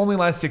series would only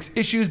last 6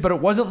 issues, but it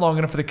wasn't long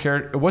before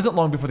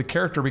the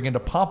character began to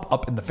pop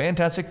up in the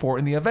Fantastic Four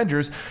and the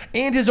Avengers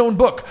and his own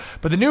book.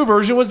 But the new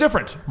version was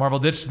different. Marvel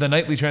ditched the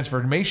nightly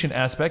transformation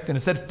aspect and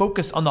instead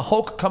focused on the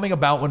Hulk coming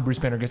about when Bruce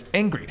Banner gets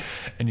angry.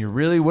 And you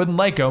really wouldn't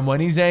like him when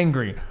he's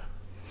angry.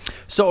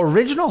 So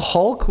original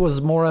Hulk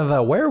was more of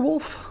a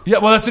werewolf? Yeah,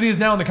 well, that's what he is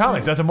now in the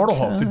comics. That's Immortal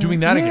Hulk. They're doing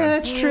that Yeah, again.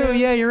 that's true.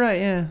 Yeah, you're right.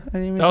 Yeah. I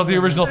didn't even That was the think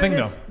of original thing,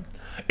 though.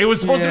 It was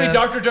supposed to be Yeah.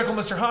 Dr. Jekyll,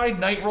 Mr. Hyde,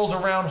 night rolls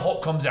around,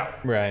 Hulk comes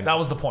out. Right. That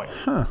was the point.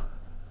 I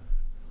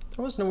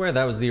wasn't aware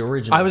that was the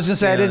original. I was going to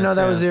say, I didn't know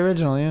that was the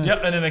original. Yeah.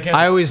 Yep, and then they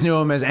canceled. I always knew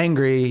him as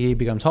angry. He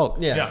becomes Hulk.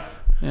 Yeah. Yeah.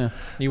 Yeah.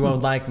 You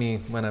won't like me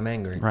when I'm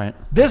angry. Right.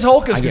 This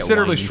Hulk is I get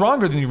considerably whiny.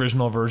 stronger than the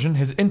original version.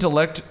 His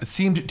intellect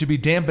seemed to be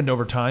dampened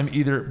over time,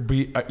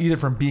 either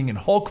from being in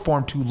Hulk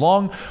form too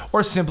long,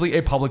 or simply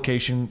his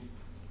publication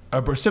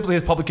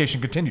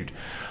continued.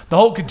 The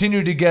Hulk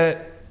continued to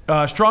get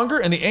stronger,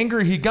 and the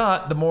angrier he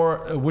got, the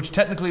more, which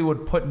technically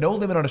would put no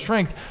limit on his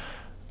strength.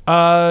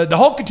 The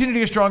Hulk continued to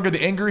get stronger,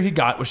 the angrier he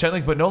got, which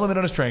technically put no limit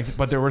on his strength,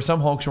 but there were some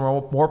Hulks who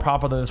were more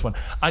powerful than this one.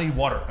 I need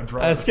water. I'm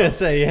dry. I was going to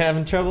say, you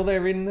having trouble there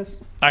reading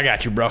this? I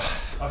got you, bro.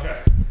 Okay.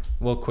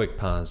 Well, quick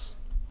pause.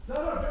 No,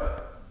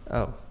 do it.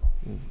 Oh.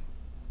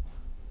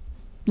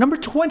 Number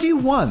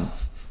 21.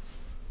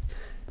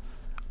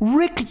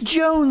 Rick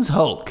Jones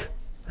Hulk.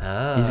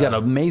 Ah. He's got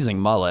an amazing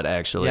mullet,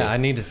 actually. Yeah, I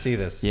need to see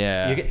this.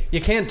 Yeah. You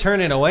can't turn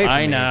it away from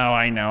me.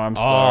 I know. I'm Oh,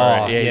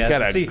 sorry. Yeah, he's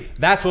got a see,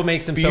 that's what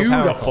makes him so powerful.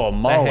 beautiful The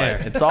mullet.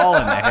 hair. It's all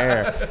in the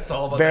hair. It's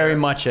all about Very the hair.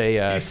 much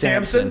a He's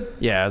Samson. Samson?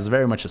 Yeah, it's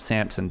very much a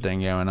Samson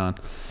thing going on.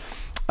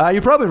 You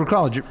probably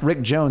recall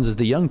Rick Jones as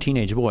the young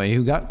teenage boy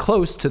who got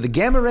close to the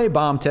gamma ray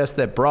bomb test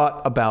that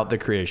brought about the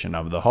creation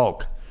of the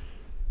Hulk.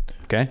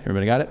 Okay,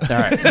 everybody got it? All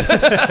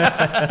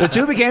right. The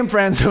two became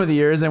friends over the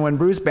years, and when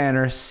Bruce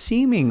Banner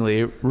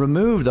seemingly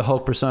removed the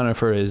Hulk persona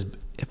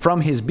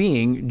from his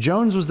being,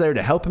 Jones was there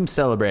to help him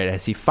celebrate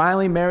as he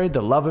finally married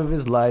the love of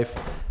his life,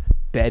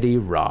 Betty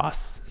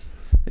Ross.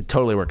 It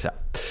totally works out.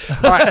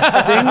 All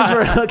right, things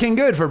were looking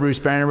good for Bruce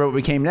Banner, but it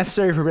became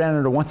necessary for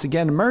Banner to once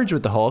again merge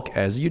with the Hulk,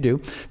 as you do.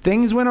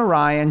 Things went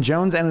awry, and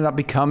Jones ended up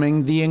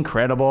becoming the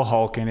Incredible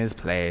Hulk in his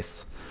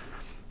place.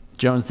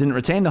 Jones didn't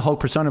retain the Hulk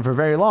persona for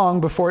very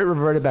long before it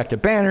reverted back to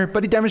Banner,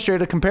 but he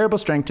demonstrated a comparable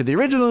strength to the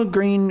original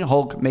Green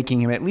Hulk,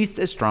 making him at least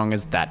as strong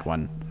as that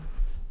one.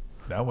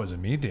 That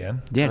wasn't me,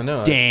 Dan. Dan. I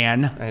know.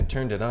 Dan. I had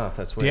turned it off.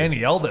 That's weird. Dan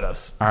yelled at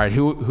us. All right,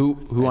 who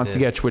wants to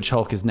did. guess which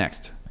Hulk is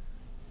next?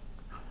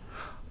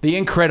 The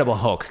Incredible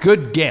Hulk.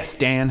 Good guess,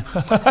 Dan. This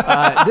version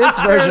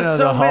There's of so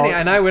the Hulk. many,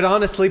 and I would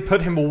honestly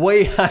put him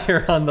way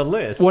higher on the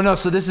list. Well, no.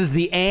 So this is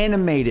the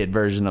animated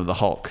version of the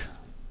Hulk.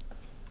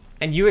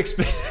 And you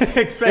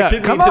expected Yeah, me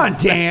come to on,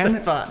 Dan.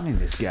 specify. I mean,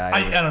 this guy.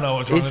 I don't know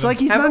what's wrong It's with like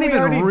him. he's Haven't not we even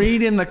already-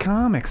 reading the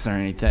comics or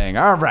anything.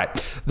 All right.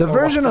 The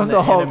version watch of on the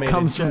the Hulk animated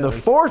comes from the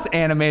shows. fourth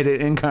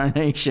animated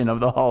incarnation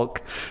of the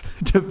Hulk.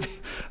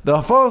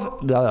 The fourth.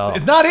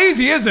 It's not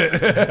easy, is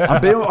it?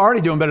 Already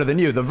doing better than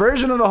you. The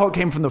version of the Hulk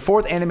came from the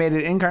fourth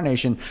animated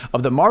incarnation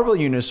of the Marvel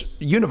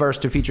universe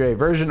to feature a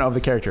version of the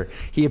character.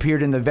 He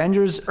appeared in the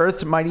Avengers: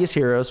 Earth's Mightiest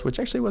Heroes, which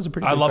actually was a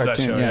pretty I good love that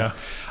cartoon. show,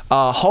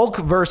 yeah. Hulk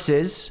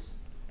versus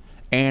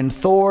and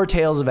Thor: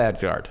 Tales of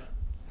Asgard.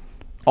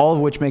 All of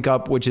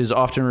which is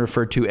often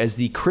referred to as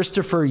the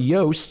Christopher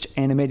Yost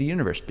animated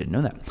universe. Didn't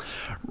know that.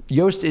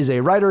 Yost is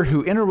a writer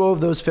who interwove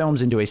those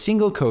films into a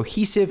single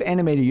cohesive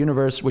animated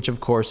universe, which of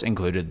course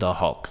included the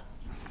Hulk.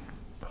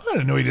 I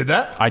didn't know he did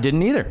that. I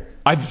didn't either.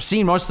 I've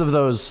seen most of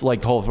those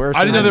like Hulk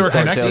versions. I didn't know they were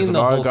Thor: connected. Tales Seen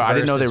of the Hulk Asgard. I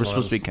didn't know they were versus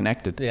supposed to be ones.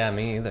 connected. Yeah,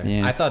 me either.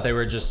 Yeah. I thought they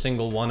were just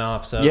single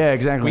one-off. So Yeah,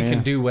 exactly, We yeah.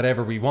 can do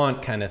whatever we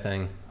want, kind of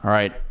thing. All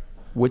right.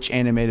 Which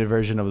animated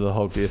version of the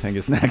Hulk do you think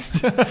is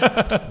next?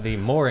 The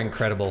more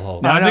Incredible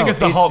Hulk. No, I think it's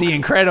the Hulk. the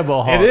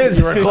Incredible Hulk. It is.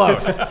 You were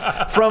close.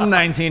 From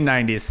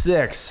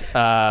 1996.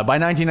 By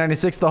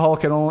 1996, the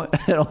Hulk had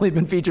only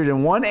been featured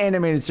in one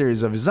animated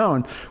series of his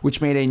own,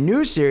 which made a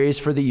new series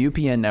for the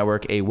UPN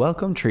network a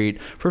welcome treat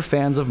for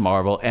fans of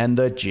Marvel and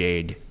the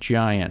Jade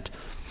Giant.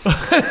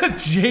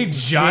 Jade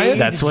Giant?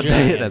 That's what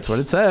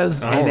it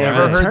says. And never in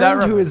heard return that to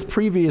reference. his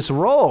previous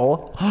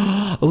role,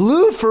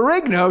 Lou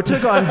Ferrigno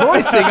took on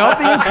voicing of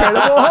the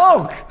Incredible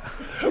Hulk.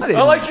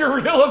 I like your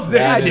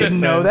realization. I didn't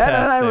know that, and I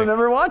fantastic.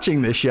 remember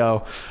watching this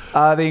show.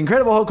 The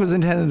Incredible Hulk was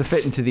intended to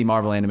fit into the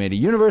Marvel Animated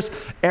Universe,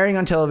 airing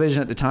on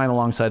television at the time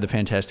alongside the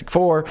Fantastic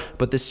Four,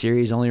 but this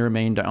series only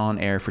remained on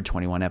air for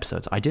 21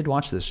 episodes. I did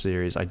watch this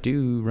series. I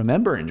do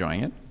remember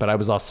enjoying it, but I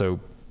was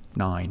also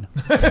 9.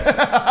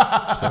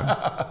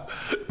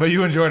 But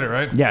you enjoyed it,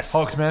 right? Yes.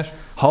 Hulk smash.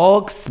 Hulk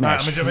All right,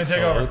 smash. I'm gonna take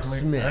over. Hulk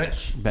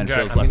smash. Ben Okay,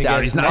 feels I'm left gonna out.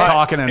 guess He's not next.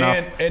 talking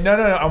enough. And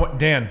no.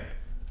 Dan,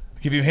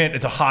 I'll give you a hint.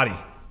 It's a hottie.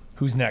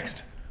 Who's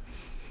next?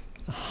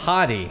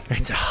 Hottie.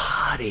 It's a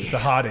hottie. It's a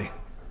hottie.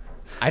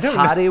 I don't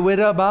know. Hottie with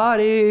a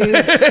body.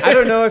 I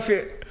don't know if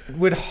it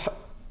would.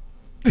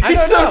 I He's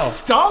don't so know.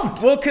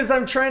 stumped. Well, because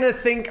I'm trying to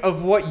think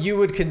of what you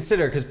would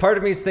consider. Because part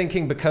of me is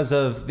thinking because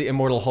of the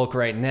Immortal Hulk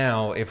right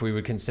now, if we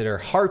would consider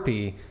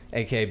Harpy,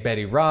 aka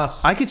Betty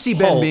Ross. I could see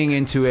Ben Hulk. being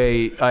into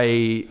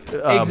a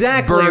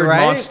Exactly, bird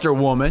right? monster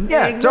woman.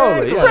 Yeah,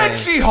 Exactly. totally. Yeah. Red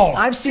She-Hulk.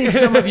 I've seen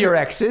some of your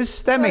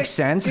exes. That makes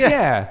sense.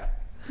 Yeah.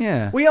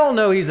 Yeah. We all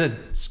know he's a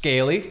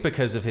scaly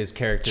because of his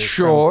character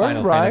Sure, from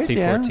Final right, Fantasy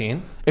yeah.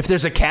 14. If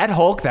there's a cat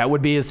Hulk, that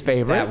would be his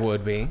favorite. That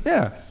would be.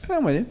 Yeah,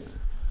 I'm with you.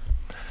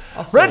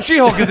 Red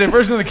She-Hulk is a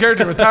version of the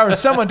character with powers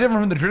somewhat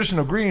different from the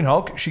traditional Green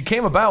Hulk. She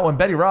came about when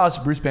Betty Ross,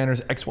 Bruce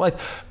Banner's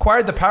ex-wife,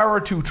 acquired the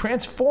power to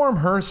transform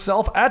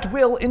herself at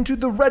will into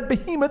the Red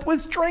Behemoth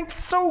with strength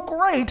so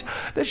great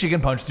that she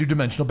can punch through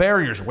dimensional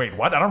barriers. Wait,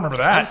 what? I don't remember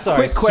that. I'm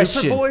sorry, Quick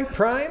question. Superboy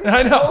Prime?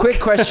 I know.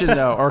 Quick question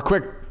though, or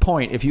quick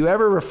point: if you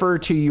ever refer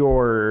to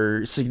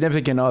your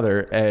significant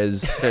other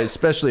as,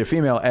 especially a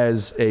female,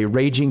 as a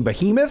raging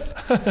behemoth,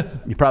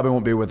 you probably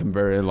won't be with them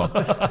very long.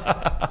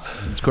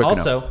 It's quick enough.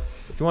 Also,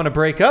 if you want to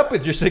break up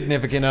with your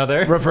significant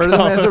other, Refer to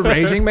them as a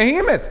raging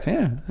behemoth.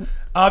 Yeah.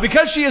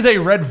 Because she is a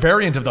red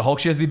variant of the Hulk,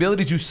 she has the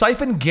ability to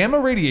siphon gamma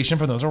radiation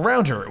from those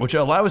around her, which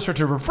allows her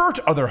to revert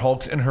other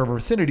Hulks in her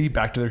vicinity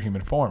back to their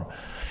human form.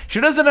 She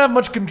doesn't have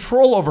much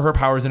control over her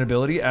powers and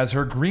ability as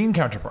her green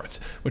counterparts,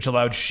 which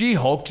allowed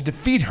She-Hulk to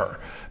defeat her.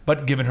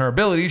 But given her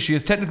ability, she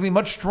is technically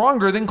much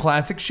stronger than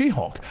classic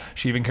She-Hulk.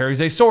 She even carries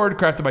a sword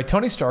crafted by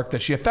Tony Stark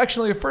that she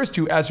affectionately refers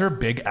to as her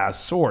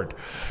big-ass sword.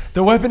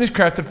 The weapon is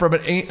crafted from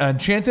an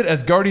enchanted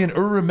Asgardian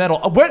Uru metal.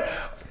 What?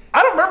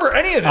 I don't remember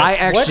any of this. I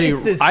actually,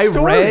 is this I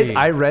story?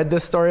 read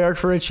this story arc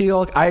for a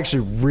She-Hulk. I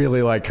actually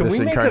really like can this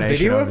we make a incarnation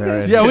video of her.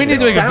 this? Yeah, we Because need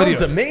to this make a video.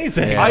 Sounds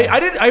amazing. Yeah.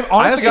 I I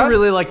honestly also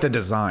really like the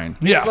design.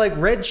 yeah. It's like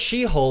Red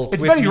She-Hulk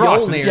It's with Betty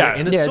Ross, Mjolnir yeah.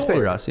 in a Yeah, sword. it's Betty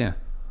Ross. Yeah.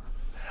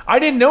 I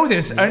didn't know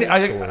this. sword.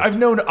 I've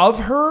known of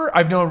her.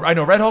 I know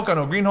Red Hulk. I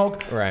know Green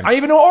Hulk. Right. I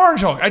even know Orange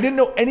Hulk. I didn't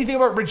know anything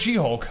about Red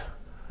She-Hulk.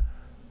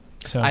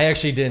 So I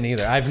actually didn't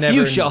either. I've never.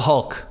 Fuchsia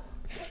Hulk.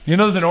 you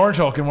know, there's an Orange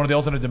Hulk in one of the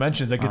alternate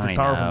dimensions that gets its I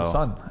power from the know.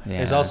 sun. Yeah,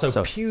 There's also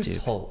so Puce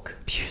stupid. Hulk.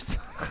 Puce.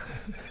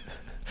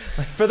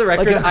 For the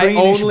record, a I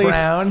greenish only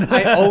brown.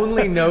 I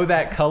only know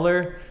that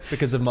color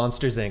because of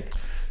Monsters Inc.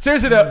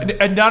 Seriously though,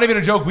 and not even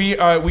a joke, we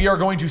are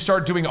going to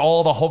start doing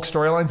all the Hulk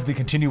storylines, the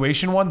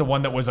continuation one, the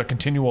one that was a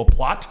continual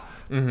plot.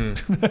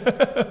 That's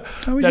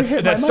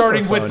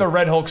starting with the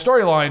Red Hulk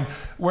storyline,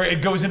 where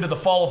it goes into the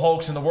fall of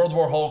Hulks and the World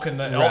War Hulk, and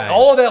Right.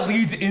 all of that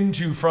leads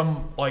into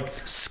from like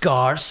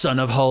Scar, son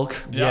of Hulk.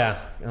 Yeah.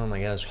 Oh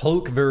my gosh,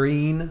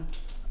 Hulkverine,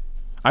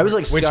 I was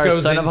like which Scar,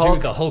 goes son into of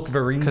Hulk, the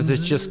Hulkverine because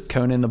it's just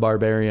Conan the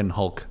Barbarian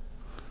Hulk.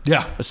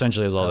 yeah.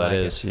 Essentially, is all that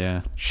like is.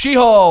 Yeah.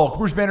 She-Hulk.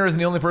 Bruce Banner isn't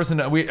the only person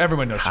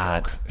everyone knows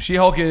Hot. She-Hulk.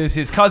 She-Hulk is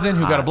his cousin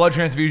who got a Hot. blood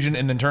transfusion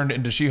and then turned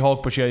into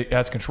She-Hulk, but she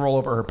has control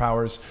over her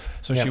powers.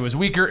 So she was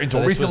weaker until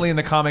this recently was- in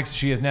the comics.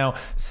 She is now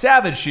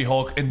Savage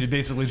She-Hulk and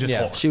basically just Yeah.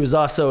 Hulk. She was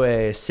also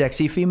a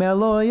sexy female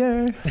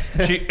lawyer.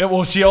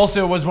 She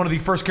also was one of the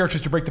first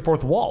characters to break the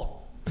fourth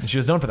wall. And she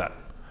was known for that.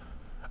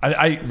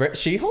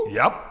 She-Hulk.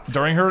 Yep.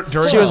 During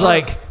She was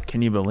like,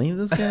 "Can you believe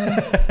this guy?"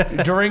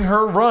 during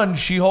her run,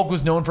 She-Hulk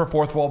was known for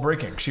fourth wall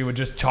breaking. She would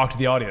just talk to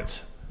the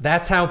audience.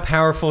 That's how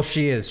powerful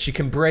she is. She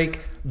can break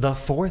the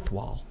fourth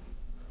wall.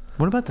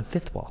 What about the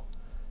fifth wall?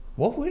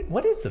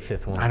 What is the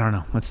fifth wall? I don't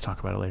know. Let's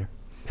talk about it later.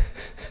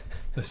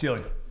 The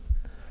ceiling.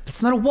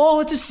 It's not a wall,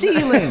 it's a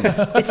ceiling.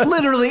 It's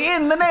literally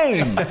in the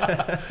name.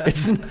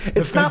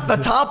 It's not the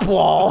top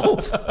wall.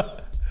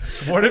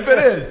 What if it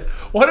is?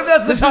 What if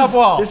that's the top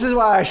wall? This is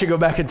why I should go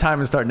back in time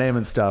and start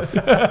naming stuff. We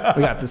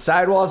got the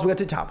side walls, we got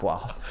the top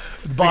wall.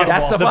 bottom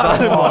That's wall. the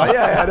bottom wall.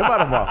 Yeah, the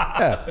bottom wall.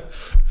 Yeah.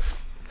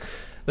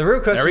 The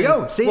real question There we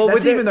go. is, See, well,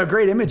 that's would even there- a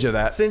great image of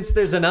that. since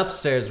there's an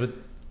upstairs,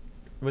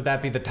 would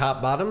that be the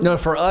top bottom? No,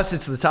 for us,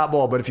 it's the top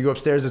wall, but if you go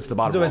upstairs, it's the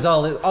bottom So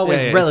wall. it's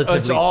always Yeah, yeah, relatively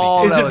it's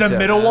all Is it the relative.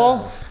 middle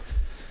wall?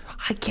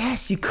 I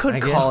guess you could I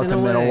call guess it in the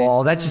a middle way.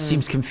 wall. That just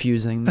seems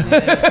confusing.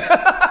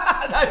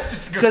 That's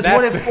just Because That's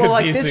what if, the well,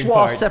 like this confusing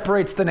wall part.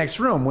 separates the next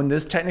room? Wouldn't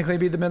this technically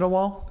be the middle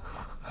wall?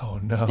 Oh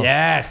no.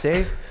 Yeah,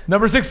 see?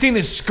 Number 16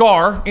 is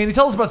Scar. Andy,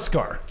 tell us about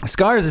Scar.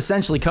 Scar is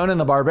essentially Conan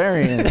the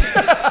Barbarian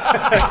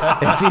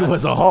if he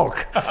was a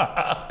Hulk.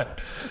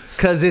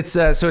 Because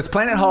it's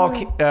Planet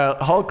Hulk.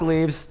 Hulk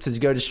leaves to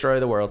go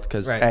destroy the world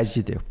because as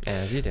you do.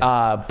 As you do.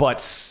 But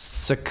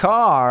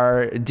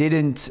Sakaar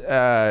didn't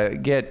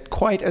get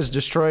quite as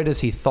destroyed as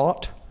he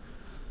thought,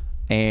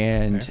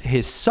 and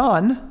his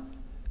son,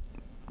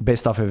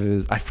 based off of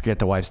his, I forget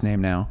the wife's name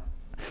now,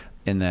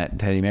 in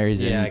that he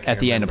marries in at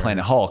the end of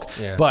Planet Hulk.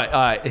 Yeah.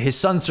 But his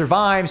son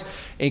survives.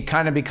 It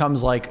kind of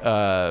becomes like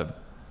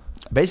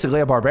basically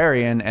a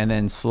barbarian, and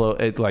then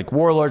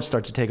warlords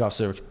start to take off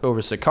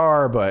over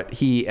Sakaar, but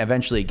he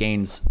eventually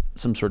gains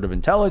some sort of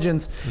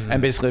intelligence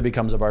and basically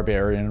becomes a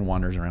barbarian and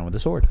wanders around with a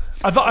sword.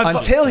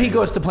 Until he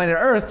goes to planet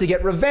Earth to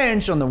get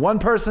revenge on the one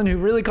person who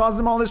really caused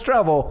him all this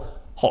trouble,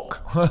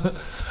 Hulk.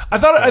 I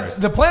thought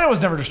the planet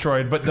was never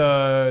destroyed, but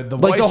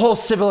the whole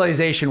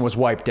civilization was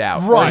wiped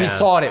out. Right. He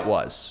thought it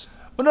was.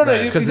 Well,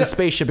 no, because the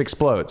spaceship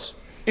explodes.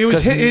 It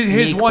was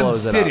his one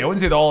city. I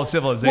wouldn't say the whole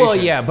civilization. Well,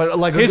 yeah, but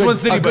like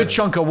a good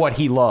chunk of what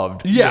he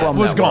loved. Yeah,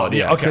 was gone. World,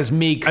 yeah, because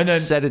Meek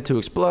set it to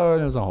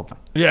explode. It was a whole thing.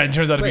 Yeah, it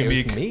turns out to be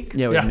Meek.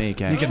 Yeah, it was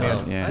Meek.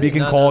 Meek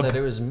and Cold. That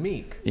it was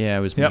Meek. Yeah,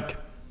 it was Meek.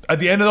 At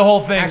the end of the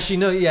whole thing, actually,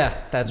 no, yeah,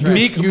 that's right.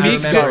 Meek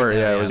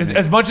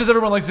as much as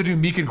everyone likes to do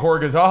Meek and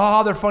Korg as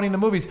they're funny in the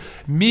movies,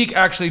 Meek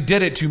actually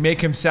did it to make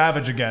him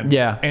savage again.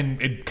 Yeah,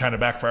 and it kind of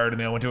backfired, and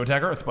they went to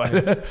attack Earth.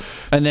 But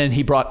and then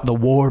he brought the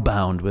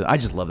Warbound with. I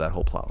just love that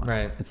whole plotline.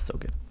 Right, it's so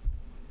good.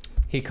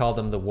 He called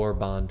them the War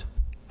Bond.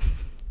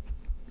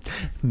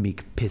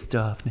 Meek pissed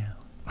off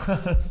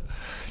now.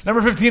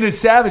 Number 15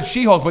 is Savage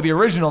She-Hulk, but the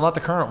original, not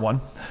the current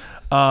one.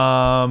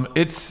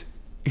 It's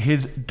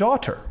his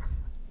daughter.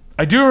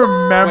 I do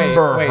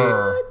remember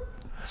her.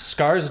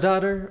 Scar's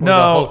daughter? Or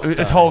no,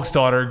 it's Hulk's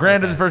daughter.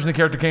 Granted, this version of the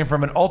character came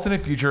from an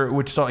alternate future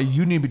which saw a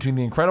union between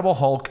the Incredible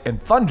Hulk and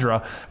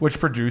Thundra, which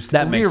produced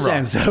That Lyra. makes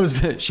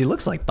sense. She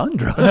looks like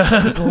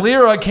Thundra.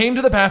 Lyra came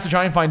to the past to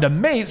try and find a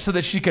mate so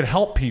that she could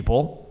help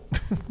people.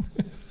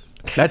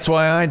 That's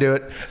why I do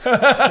it.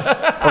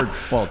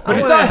 But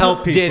decided to help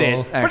people. Did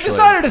it, actually. But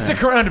decided to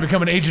stick around to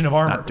become an agent of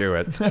armor. Not do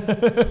it.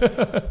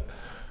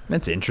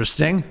 That's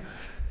interesting.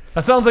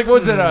 That sounds like, what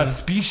was it,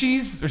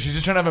 Species? Or she's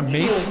just trying to have a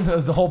mate?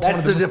 That's the whole point.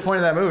 That's the point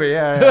of that movie,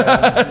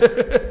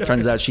 yeah.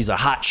 Turns out she's a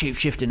hot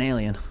shape-shifting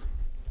alien.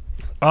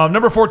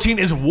 Number 14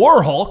 is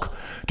War Hulk.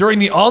 During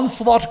the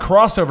Onslaught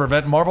crossover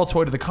event, Marvel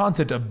toyed with the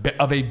concept of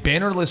a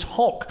bannerless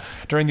Hulk.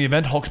 During the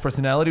event, Hulk's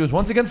personality was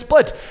once again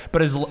split, but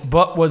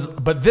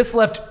this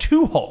left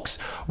two Hulks.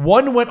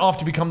 One went off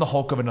to become the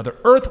Hulk of another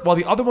Earth, while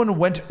the other one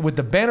went with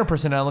the Banner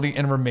personality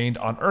and remained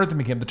on Earth and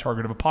became the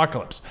target of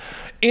Apocalypse.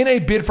 In a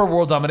bid for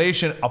world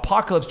domination,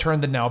 Apocalypse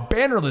turned the now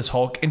bannerless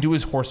Hulk into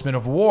his Horseman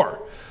of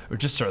War,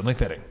 which is certainly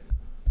fitting.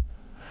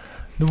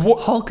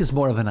 Hulk is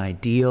more of an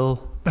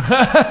ideal.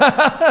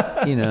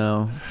 You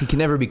know, he can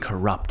never be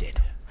corrupted.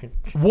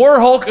 War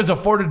Hulk is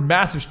afforded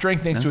massive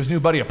strength thanks to his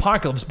new buddy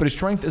Apocalypse, but his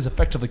strength is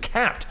effectively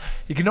capped.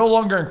 He can no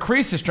longer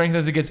increase his strength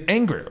as he gets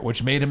angrier,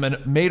 which made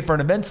for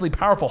an immensely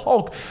powerful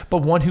Hulk,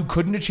 but one who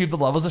couldn't achieve the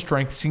levels of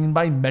strength seen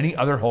by many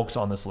other Hulks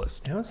on this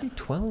list. How is he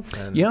 12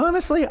 then? Yeah,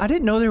 honestly, I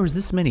didn't know there was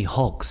this many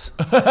Hulks.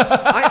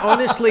 I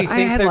honestly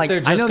think that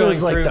they're just going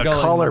through the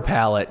color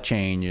palette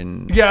change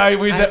and we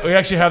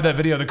actually have that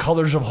video, the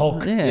colors of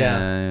Hulk.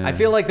 Yeah. I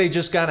feel like they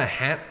just got a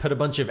hat, put a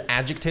bunch of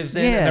adjectives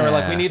in, and they were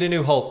like, we need a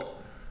new Hulk.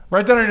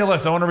 Write that on your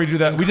list. I want to redo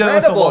that. We did that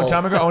list a long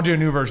time ago. I want to do a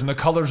new version, The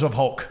Colors of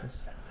Hulk.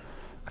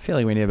 I feel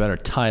like we need a better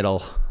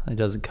title. It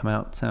doesn't come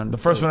out sound. The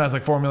first one has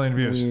like 4 million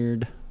views.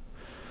 Weird.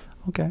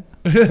 Okay.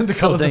 I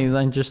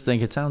just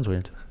think it sounds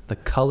weird. The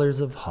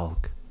Colors of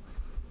Hulk.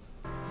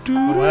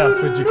 What else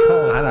would you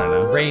call it? I don't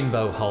know.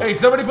 Rainbow Hulk. Hey,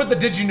 somebody put the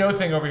Did You Know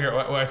thing over here.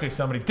 When I say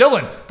somebody,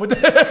 Dylan.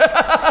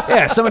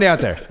 Yeah, somebody out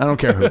there. I don't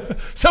care who.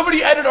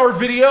 Somebody edit our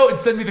video and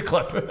send me the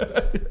clip.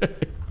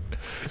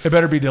 It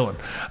better be Dylan.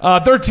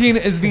 13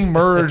 is the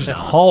merged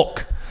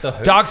Hulk.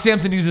 Doc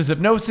Samson uses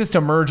hypnosis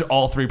to merge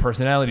all three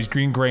personalities,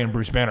 Green, Grey, and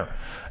Bruce Banner.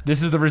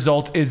 This is the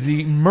result is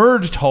the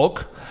merged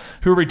Hulk,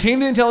 who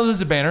retained the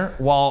intelligence of Banner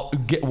while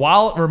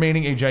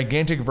remaining a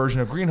gigantic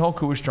version of Green Hulk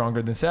who was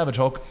stronger than Savage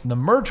Hulk. The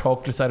merged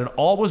Hulk decided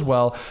all was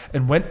well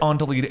and went on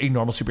to lead a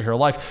normal superhero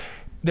life.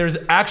 There's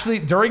actually,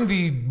 during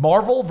the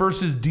Marvel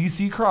versus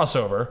DC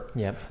crossover,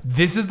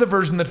 this is the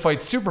version that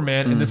fights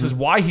Superman, and this is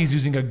why he's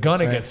using a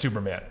gun against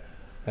Superman.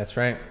 That's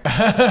right.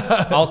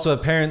 Also,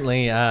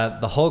 apparently,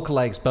 the Hulk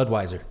likes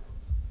Budweiser.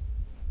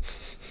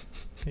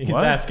 He's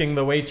asking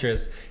the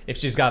waitress if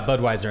she's got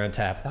Budweiser on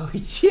tap. Oh,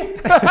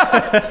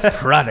 yeah.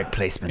 Product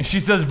placement. And she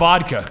says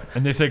vodka,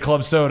 and they say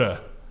club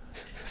soda.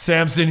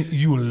 Samson,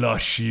 you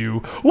lush, you.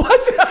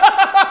 What?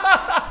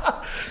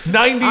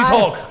 90s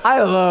Hulk.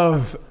 I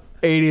love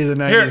 80s and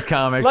 90s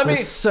comics. They're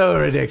so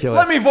ridiculous.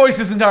 Let me voice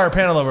this entire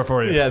panel over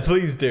for you. Yeah,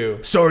 please do.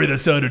 Sorry that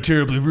sounded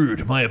terribly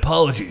rude. My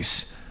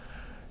apologies.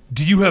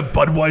 Do you have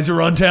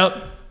Budweiser on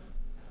tap?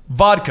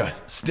 Vodka.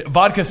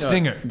 Vodka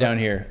Stinger. Down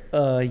here.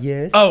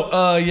 Yes.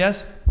 Oh,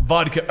 yes.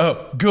 Vodka.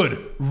 Oh,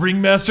 good.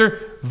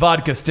 Ringmaster.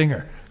 Vodka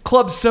Stinger.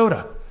 Club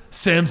soda.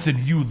 Samson,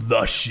 you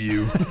lush,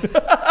 you.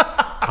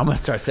 I'm gonna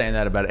start saying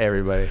that about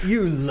everybody.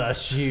 You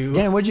lush you.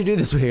 Dan, what'd you do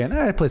this weekend?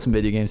 I played some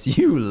video games.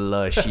 You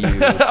lush you.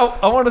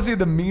 I want to see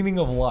the meaning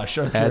of lush.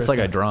 Yeah, it's like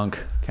a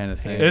drunk kind of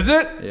thing. Is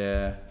it?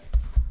 Yeah.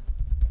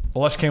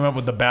 Lush came up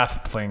with the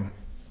bath thing.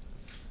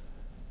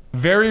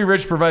 Very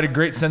rich provided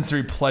great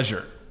sensory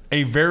pleasure.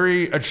 A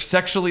very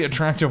sexually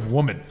attractive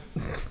woman.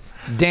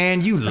 Dan,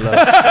 you lush.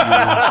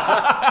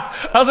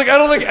 I was like, I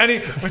don't think any.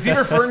 Was he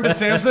referring to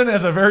Samson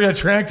as a very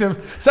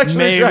attractive,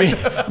 sexually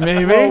attractive?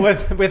 Maybe. Well,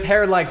 with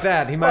hair like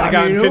that, he might have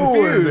gotten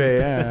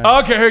confused.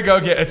 Okay, here you go.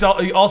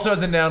 Okay, he also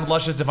has a noun.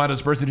 Lush is defined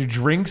as a person who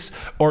drinks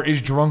or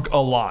is drunk a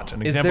lot.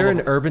 An Is example there of-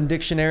 an Urban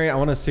Dictionary? I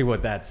want to see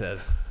what that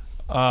says.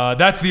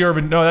 That's the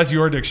urban. No, that's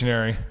your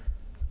dictionary.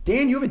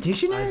 Dan, you have a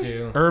dictionary?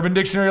 do. Urban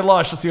Dictionary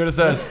Lush. Let's see what it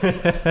says.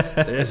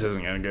 This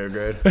isn't gonna go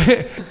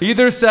good.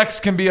 Either sex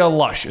can be a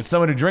lush. It's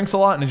someone who drinks a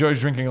lot and enjoys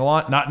drinking a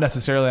lot. Not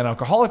necessarily an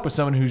alcoholic, but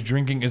someone whose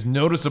drinking is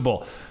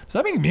noticeable. Does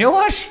that make me a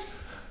lush?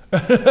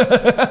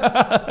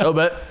 A little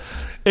bit.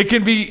 It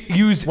can be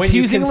used When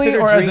you teasingly consider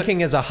or as a,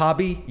 drinking as a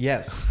hobby,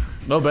 yes.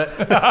 A little bit.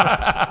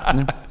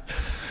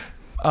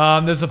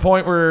 there's a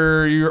point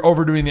where you're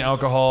overdoing the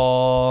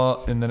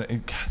alcohol, and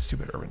then God,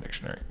 stupid Urban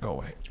Dictionary, go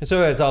away.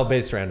 So it's all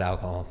based around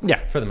alcohol.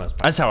 Yeah. For the most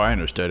part. That's how I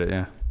understood it,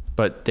 yeah.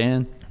 But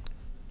Dan,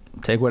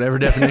 take whatever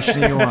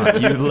definition you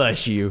want. You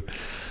lush you.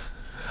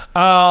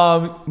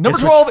 Number Guess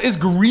 12 is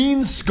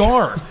Green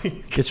Scar.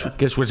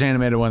 Guess which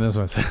animated one this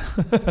was. I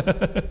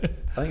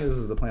think this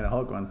is the Planet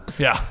Hulk one.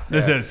 Yeah,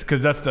 this is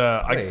because that's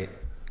the. Wait.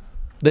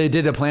 They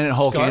did a Planet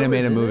Hulk Scar was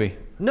animated in movie.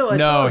 it? No, I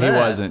saw he that.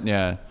 wasn't.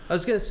 Yeah. I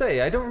was going to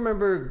say, I don't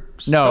remember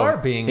No, Scar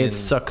being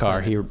it's in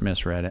Sukar. He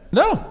misread it.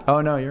 No,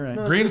 Oh no, you're right.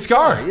 Green it's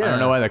Scar. Scar, yeah. I don't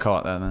know why they call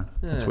it that then.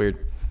 That's Yeah.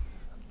 weird.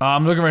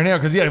 I'm looking right now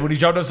because when he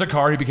jumped out of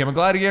Sakaar, he became a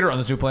gladiator on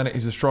this new planet.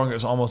 He's as strong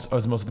as almost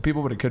as most of the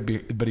people, but he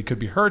could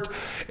be hurt.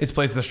 It's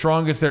placed the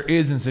strongest there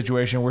is in a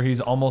situation where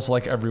he's almost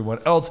like everyone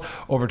else.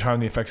 Over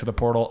time, the effects of the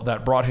portal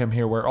that brought him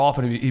here wear off,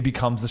 and he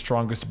becomes the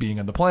strongest being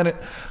on the planet.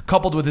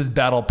 Coupled with his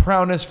battle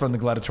prowess from the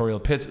gladiatorial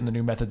pits and the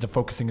new methods of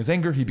focusing his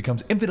anger, he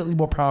becomes infinitely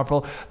more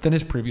powerful than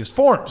his previous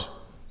forms.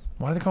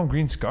 Why do they call him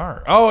Green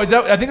Scar? Oh, is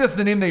that? I think that's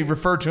the name they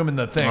refer to him in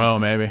the thing. Oh,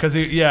 maybe. Because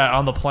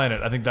on the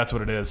planet, I think that's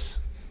what it is.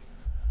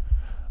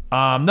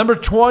 Number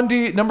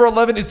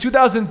 11 is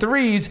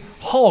 2003's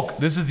Hulk.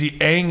 This is the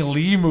Ang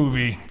Lee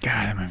movie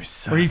God, that movie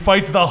sucks. where he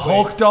fights the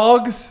Hulk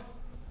dogs.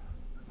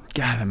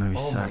 God, that movie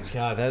Oh my sucks.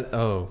 god,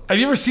 Have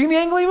you ever seen the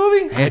Ang Lee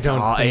movie? It's don't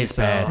all think it's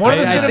so. bad. One of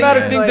the I think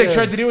cinematic I things they might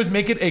tried have- to do is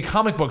make it a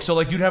comic book. So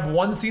like you'd have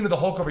one scene of the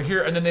Hulk over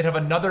here, and then they'd have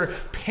another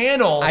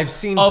panel. I've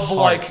seen of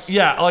parts.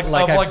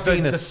 like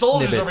seen the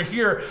soldiers over snippets.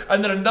 here,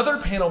 and then another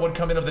panel would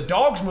come in of the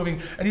dogs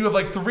moving, and you have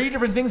like 3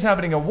 different things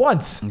happening at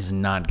once. It's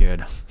not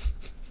good.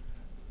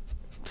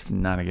 It's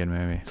not a good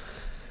movie.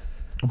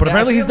 But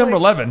apparently he's number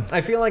 11. I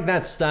feel like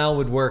that style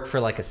would work for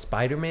like a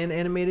Spider-Man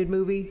animated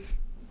movie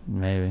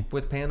Maybe.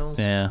 with panels.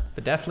 Yeah.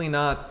 But definitely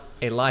not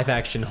a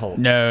live-action Hulk.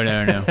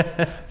 No.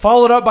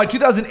 Followed up by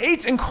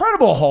 2008's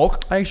Incredible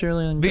Hulk, I actually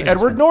really enjoyed the this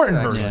Edward one. Norton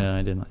version. Yeah,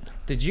 I did like it.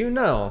 Did you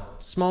know,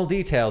 small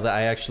detail that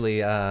I actually,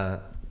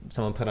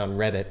 someone put on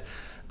Reddit,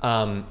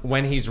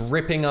 when he's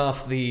ripping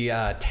off the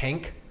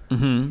tank,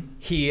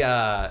 he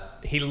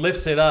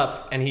lifts it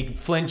up and he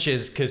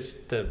flinches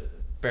because the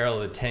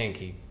barrel of the tank,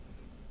 he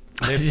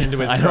lifts into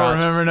his I crotch.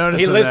 don't remember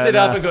noticing He lifts that, it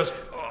up yeah. and goes,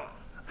 "Ugh,"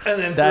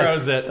 and then That's-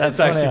 throws it. that's It's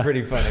actually funny.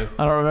 pretty funny.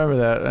 I don't remember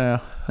that. Yeah. Now I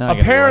gotta rewatch that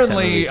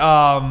Apparently, movie.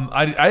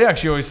 I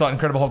actually always thought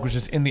Incredible Hulk was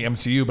just in the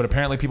MCU, but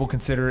apparently people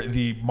consider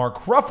the Mark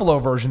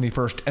Ruffalo version the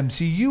first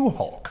MCU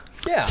Hulk.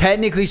 Yeah.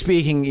 Technically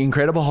speaking,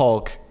 Incredible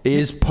Hulk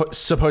is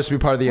supposed to be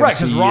part of the Right, MCU.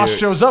 because Ross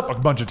shows up a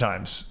bunch of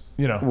times.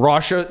 You know.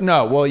 Ross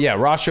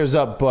shows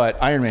up,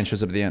 but Iron Man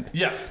shows up at the end.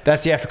 Yeah.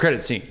 That's the after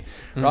credit scene.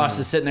 Ross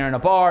is sitting there in a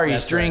bar,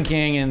 he's That's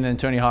drinking, and then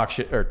Tony Hawk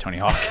shows up.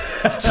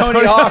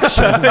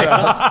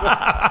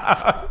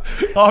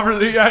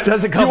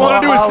 Does a you couple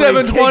want to do a of ollie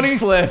 720? kick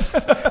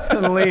flips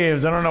and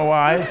leaves. I don't know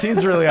why. It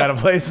seems really out of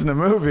place in the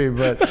movie,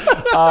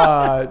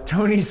 but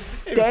Tony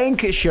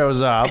Stank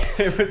shows up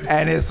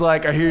and it's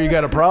like, I hear you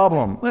got a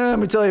problem. Let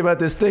me tell you about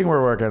this thing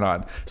we're working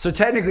on. So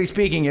technically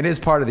speaking, it is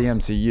part of the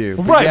MCU.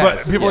 Right,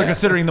 yes, but people are yeah.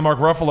 considering the Mark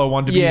Ruffalo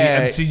one to be the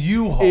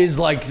MCU Hulk. Is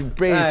like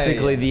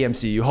basically yeah. the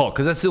MCU Hulk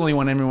because that's the only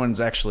one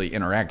everyone's actually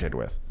interacted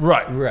with.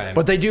 right. Right.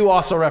 But they do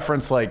also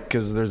reference like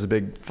because there's a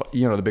big,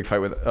 the big fight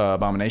with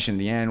Abomination at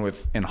the end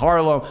in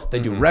Harlem. They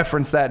do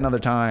reference that in other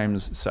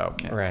times. So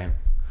yeah. Right.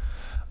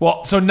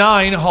 Well, so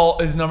 9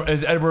 Hulk is the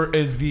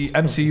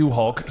MCU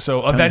Hulk.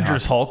 So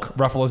Avengers Hulk.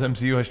 Ruffalo's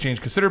MCU has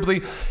changed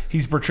considerably.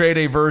 He's portrayed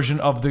a version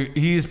of the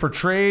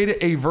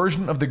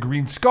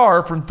Green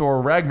Scar from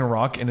Thor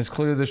Ragnarok and is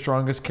clearly the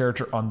strongest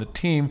character on the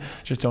team.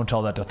 Just don't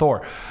tell that to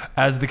Thor.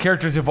 As the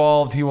character's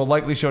evolved, he will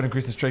likely show an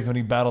increase in strength when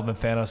he battled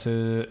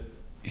Thanos.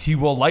 He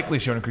will likely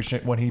show an increase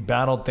when he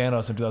battled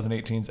Thanos in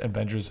 2018's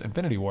Avengers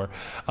Infinity War.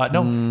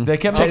 No, they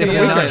kept making be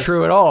him Not honest.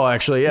 true at all,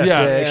 actually. Yes,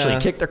 Yeah. they actually Yeah.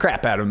 kicked the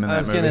crap out of him in I that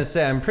was movie. going to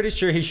say, I'm pretty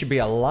sure he should be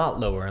a lot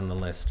lower on the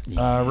list.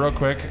 Real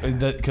quick,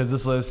 because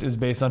this list is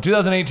based on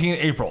 2018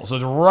 April, so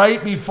it's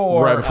right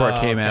before. Right before it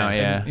came okay. out,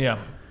 yeah. Yeah.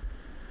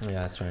 Yeah,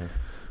 that's right.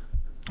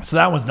 So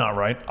that one's not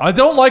right. I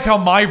don't like how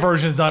my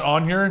version is not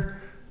on here.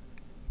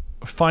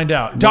 Find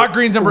out. Doc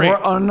Green's number 8. We're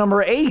on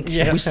number 8.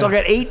 Yeah. We still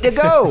got 8 to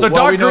go. So So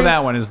Doc we know Green-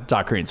 that one is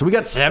Doc Green. So we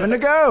got 7 to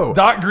go.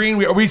 Doc Green,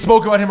 we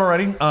spoke about him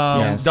already.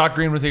 Yes. Doc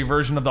Green was a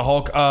version of the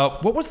Hulk.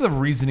 What was the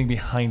reasoning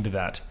behind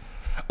that?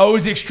 Oh, it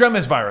was the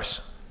Extremis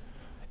virus.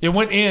 It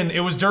went in.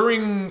 It was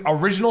during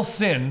Original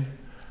Sin,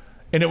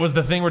 and it was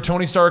the thing where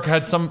Tony Stark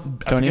had some...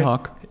 I Tony forget-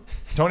 Hawk.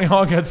 Tony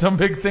Hawk had some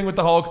big thing with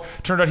the Hulk.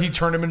 Turned out he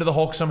turned him into the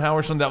Hulk somehow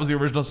or something. That was the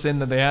original sin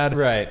that they had.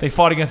 Right. They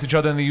fought against each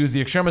other and they used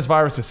the Extremis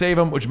virus to save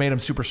him, which made him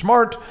super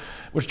smart,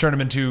 which turned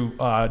him into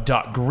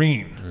Doc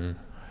Green.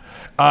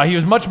 He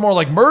was much more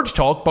like Merged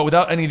Hulk, but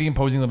without any of the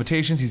imposing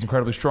limitations. He's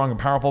incredibly strong and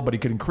powerful, but he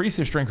could increase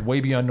his strength way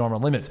beyond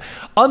normal limits.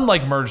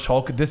 Unlike Merged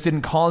Hulk, this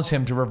didn't cause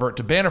him to revert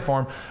to Banner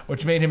form,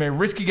 which made him a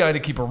risky guy to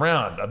keep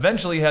around.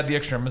 Eventually, he had the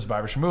Extremis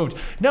virus removed.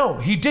 No,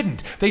 he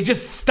didn't. They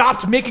just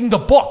stopped making the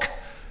book.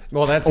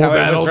 Well, that's how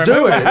it was That'll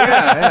do it. removed.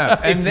 Yeah.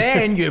 And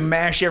then you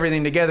mash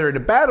everything together into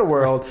Battle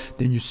World.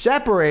 Then you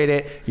separate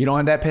it. You don't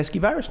have that pesky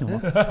virus no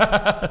more.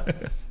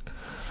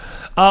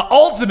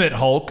 Ultimate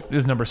Hulk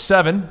is number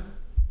 7.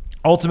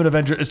 Ultimate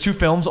Avenger is 2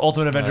 films,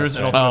 Ultimate Avengers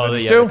and Ultimate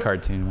Avengers 2.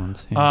 cartoon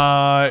ones.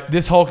 Yeah.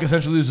 This Hulk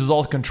essentially loses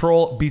all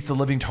control, beats the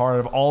living tar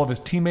out of all of his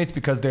teammates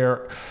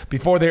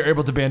before they're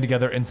able to band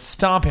together and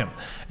stop him.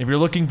 If you're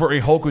looking for a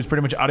Hulk who's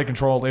pretty much out of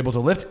control, able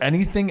to lift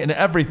anything and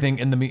everything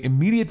in the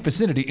immediate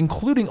vicinity,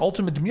 including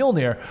Ultimate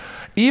Mjolnir,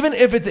 even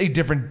if it's a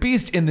different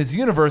beast in this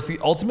universe, the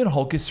Ultimate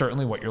Hulk is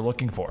certainly what you're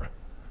looking for.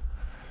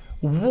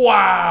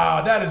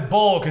 Wow, that is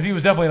bull, because he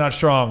was definitely not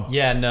strong.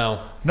 Yeah,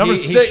 no. Number he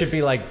 6 should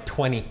be like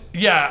 20.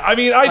 Yeah, I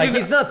mean,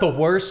 He's not the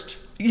worst.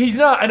 He's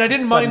not, and I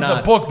didn't mind the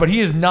not book, but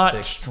he is not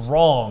 6.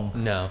 strong.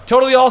 No.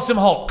 Totally Awesome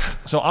Hulk.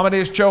 So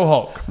Amadeus Cho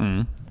Hulk.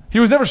 He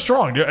was never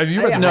strong. Have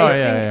you read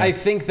the I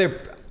think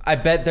I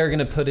bet they're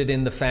gonna put it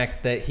in the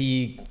fact that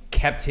he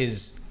kept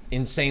his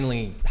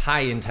insanely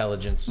high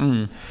intelligence.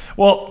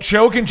 Well,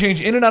 Cho can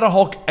change in and out of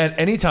Hulk at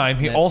any time.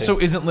 He That also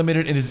too. isn't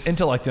limited in his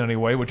intellect in any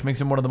way, which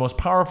makes him one of the most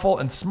powerful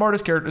and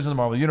smartest characters in the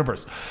Marvel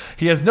Universe.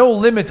 He has no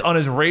limits on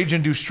his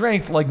rage-induced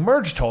strength like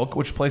Merged Hulk,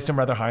 which placed him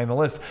rather high on the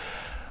list.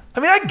 I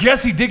mean, I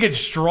guess he did get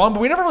strong,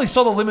 but we never really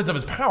saw the limits of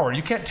his power.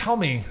 You can't tell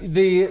me.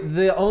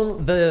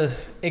 The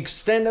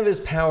extent of his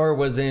power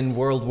was in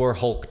World War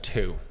Hulk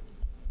 2,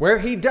 where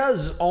he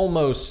does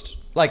almost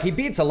like he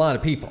beats a lot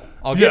of people.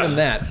 I'll give Yeah. him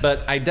that,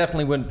 but I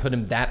definitely wouldn't put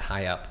him that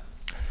high up.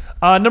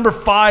 Number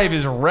 5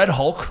 is Red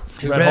Hulk.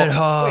 Red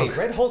Hulk. Wait,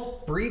 Red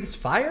Hulk breathes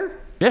fire?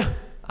 Yeah.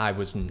 I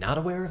was not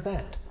aware of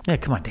that. Yeah,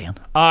 come on, Dan.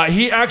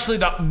 He actually,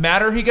 the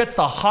madder he gets,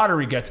 the hotter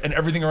he gets, and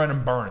everything around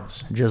him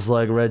burns. Just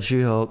like Red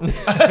She-Hulk. You know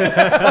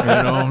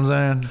what I'm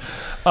saying?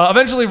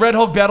 Eventually, Red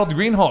Hulk battled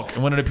Green Hulk,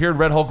 and when it appeared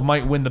Red Hulk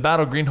might win the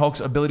battle, Green Hulk's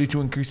ability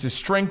to increase his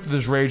strength with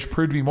his rage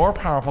proved to be more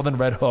powerful than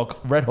Red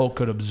Hulk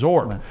could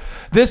absorb.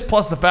 This,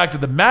 plus the fact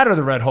that the madder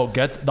the Red Hulk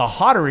gets, the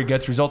hotter he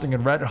gets, resulting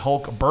in Red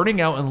Hulk burning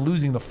out and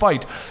losing the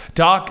fight.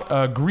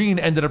 Doc Green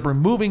ended up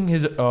removing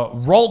his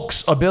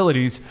Rulk's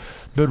abilities,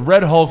 but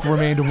Red Hulk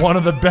remained one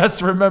of the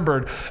best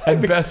remembered and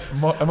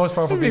most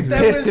powerful beings.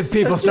 That Pissed was if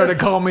people such started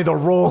calling me the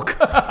Rolk.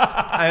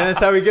 And that's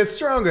how he gets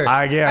stronger.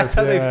 I guess, That's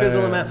how they yeah,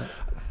 fizzle yeah. him out.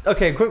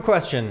 Okay, quick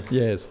question.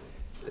 Yes.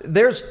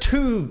 There's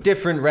 2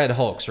 different Red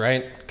Hulks,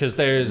 right? Because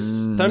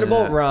there's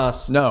Thunderbolt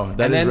Ross. No,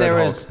 that and is then Red there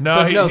Hulk. was No,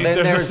 but no. there's Then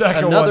a there's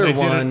second one. another They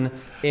did it. one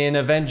in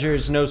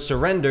Avengers: No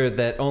Surrender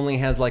that only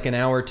has like an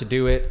hour to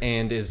do it,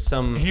 and is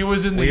some He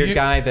was in the weird U-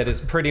 guy that is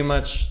pretty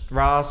much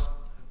Ross.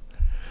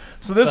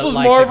 So this but was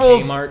like the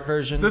Marvel's Kmart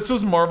version. This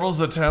was Marvel's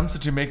attempt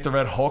to make the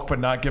Red Hulk, but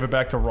not give it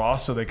back to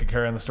Ross so they could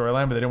carry on the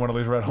storyline. But they didn't want to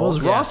lose Red Hulk.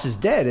 Well, Ross is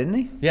dead, isn't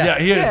he? Yeah,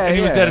 he is, Yeah, and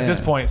he was yeah, dead at yeah.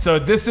 this point. So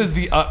this is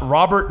the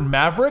Robert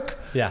Maverick.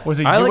 Yeah. was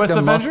a I U.S. like the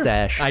Avenger.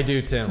 mustache. I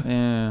do too.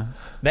 Yeah.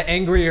 The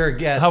angrier it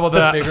gets, How about the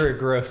that? bigger it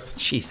grows.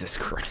 Jesus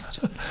Christ.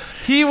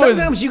 He was.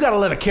 Sometimes you got to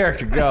let a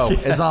character go,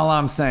 is all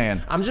I'm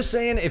saying. I'm just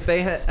saying, if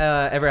they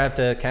ever have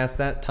to cast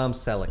that, Tom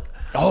Selleck.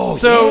 Oh,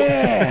 So-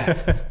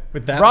 yeah.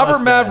 With that Robert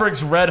mustache.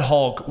 Maverick's Red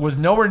Hulk was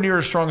nowhere near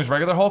as strong as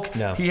regular Hulk.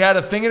 No. He had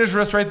a thing in his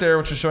wrist right there,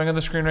 which is showing on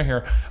the screen right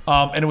here,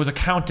 and it was a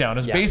countdown. It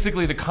was Yeah.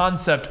 basically the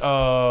concept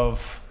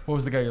of what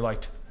was the guy you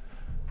liked?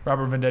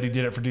 Robert Venditti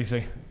did it for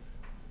DC.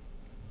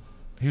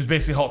 He was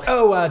basically Hulk.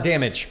 Oh,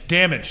 Damage.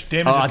 Damage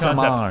is Oh, concept.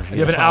 Damage, You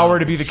have an yeah. hour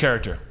to be the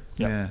character.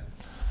 Yeah.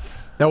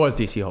 That was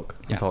DC Hulk.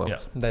 That's all it Yeah.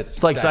 was. That's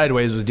It's like exactly-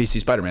 Sideways was DC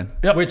Spider-Man.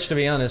 Yep. Which, to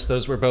be honest,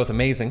 those were both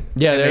amazing.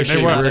 Yeah, And they're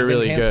actually were. should not have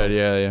really, been really canceled. good.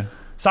 Yeah, yeah.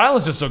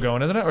 Silence is still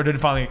going, isn't it? Or did it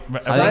finally?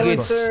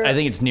 Silence- I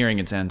think it's nearing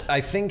its end. I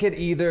think it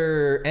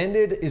either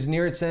is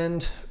near its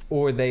end,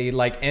 or they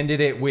like ended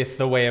it with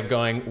the way of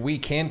going, we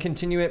can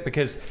continue it,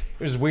 because it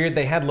was weird.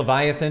 They had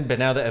Leviathan, but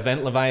now the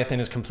event Leviathan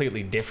is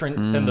completely different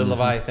than the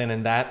Leviathan,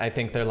 and that I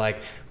think they're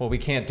like, well, we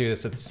can't do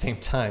this at the same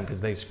time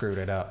because they screwed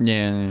it up.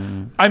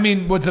 Yeah. I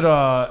mean, what's it?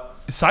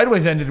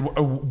 Sideways ended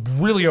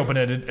really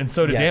open-ended, and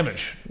so did Yes.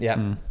 Damage.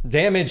 Yeah,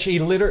 Damage.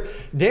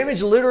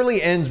 Damage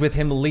literally ends with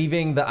him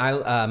leaving the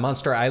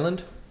Monster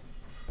Island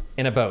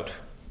in a boat,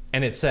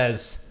 and it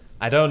says,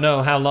 "I don't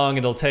know how long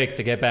it'll take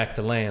to get back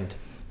to land,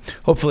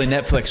 Hopefully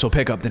Netflix will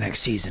pick up the next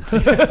season.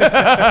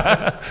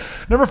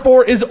 Number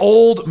 4 is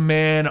Old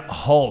Man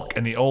Hulk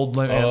and the Old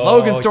Man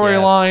Logan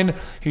storyline. yes.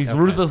 He's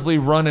ruthlessly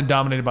run and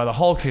dominated by the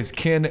Hulk, his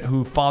kin,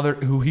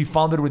 who he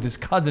fathered with his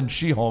cousin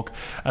She-Hulk.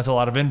 That's a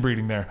lot of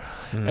inbreeding there.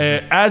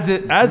 As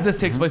this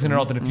takes place in an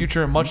alternate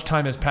future, much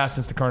time has passed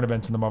since the current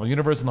events in the Marvel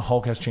Universe, and the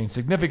Hulk has changed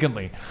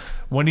significantly.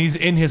 When he's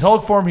in his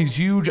Hulk form, he's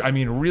huge. I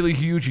mean, really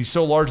huge. He's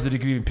so large that he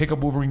could even pick up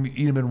Wolverine and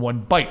eat him in one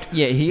bite.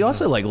 Yeah, he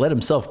also like let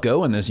himself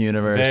go in this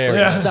universe. Very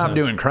Like, much stop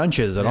doing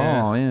crunches at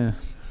all. Yeah.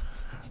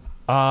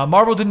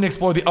 Marvel didn't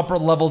explore the upper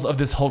levels of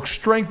this Hulk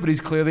strength, but he's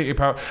clearly a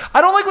power.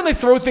 I don't like when they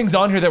throw things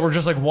on here that were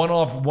just like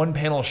one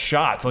panel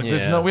shots. Like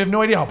this, Yeah. we have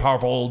no idea how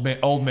powerful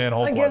Old Man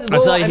Hulk guess- was.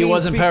 I'd say Well, I he mean,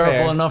 wasn't to be powerful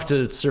fair- enough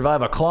to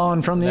survive a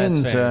clone from the That's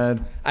inside.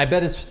 fair. I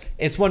bet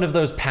it's one of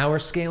those power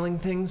scaling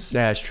things.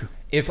 Yeah, that's true.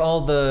 If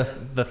all the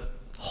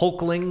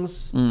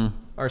Hulklings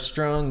are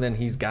strong, then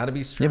he's got to be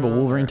Yeah, strong. but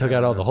Wolverine took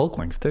out all the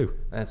Hulklings too.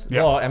 That's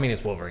Yeah. well, I mean,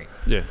 it's Wolverine.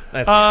 Yeah.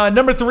 That's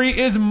Number 3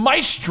 is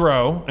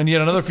Maestro, and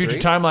yet another That's future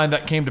three. timeline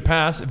that came to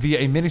pass via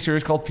a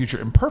miniseries called Future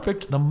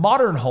Imperfect. The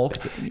modern Hulk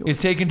is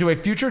taken to a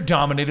future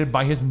dominated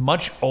by his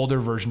much older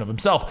version of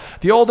himself.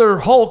 The older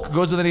Hulk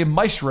goes by the name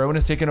Maestro and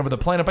has taken over the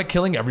planet by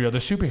killing every other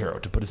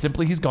superhero. To put it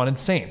simply, he's gone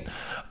insane.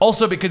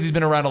 Also, because he's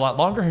been around a lot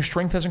longer, his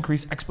strength has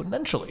increased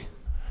exponentially.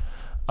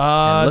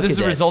 look This at has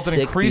that resulted in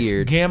sick increased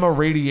beard. gamma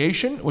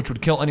radiation, which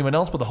would kill anyone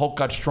else, but the Hulk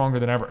got stronger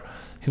than ever.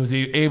 He was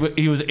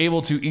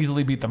able to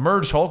easily beat the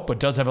merged Hulk, but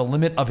does have a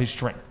limit of his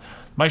strength.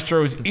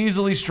 Maestro is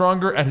easily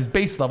stronger at his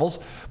base levels,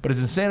 but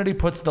his insanity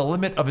puts the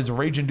limit of his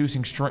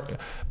rage-inducing strength.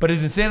 But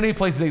his insanity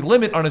places a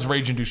limit on his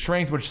rage-induced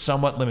strength, which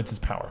somewhat limits his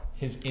power.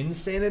 his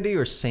insanity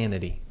or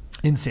sanity.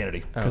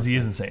 Insanity, because he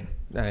is insane.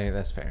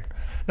 That's fair.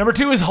 Number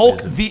 2 is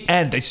Hulk: The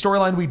End, a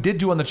storyline we did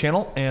do on the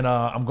channel, and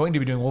I'm going to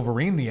be doing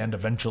Wolverine: The End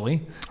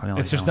eventually. really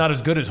It's just don't. not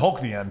as good as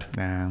Hulk: The End.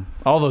 Nah.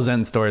 All those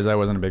end stories I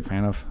wasn't a big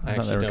fan of. I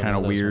thought they were kind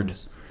of weird.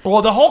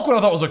 Well, the Hulk one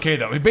I thought was okay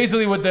though.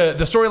 Basically, what the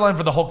storyline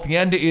for the Hulk: The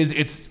End is,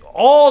 it's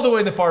all the way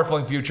in the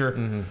far-flung future,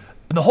 and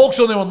the Hulk's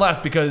the only one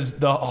left because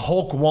the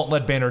Hulk won't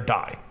let Banner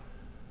die.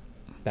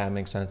 That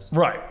makes sense.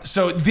 Right.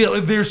 So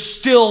they're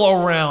still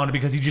around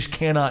because he just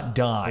cannot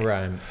die.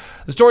 Right.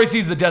 The story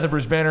sees the death of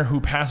Bruce Banner,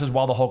 who passes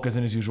while the Hulk is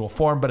in his usual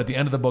form, but at the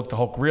end of the book, the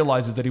Hulk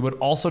realizes that he would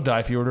also die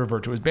if he were to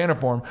revert to his Banner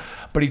form,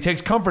 but he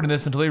takes comfort in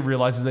this until he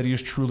realizes that he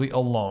is truly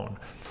alone,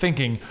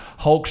 thinking,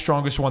 Hulk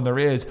strongest one there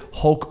is,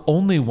 Hulk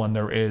only one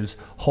there is,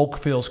 Hulk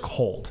feels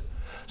cold.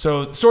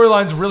 So the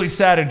storyline's really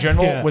sad in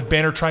general, Yeah. with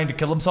Banner trying to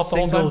kill himself the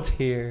whole Single time.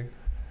 tear.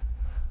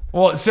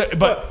 Well,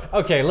 but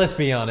Okay, let's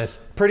be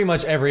honest. Pretty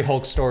much every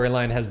Hulk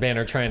storyline has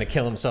Banner trying to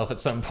kill himself at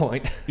some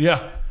point.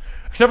 yeah.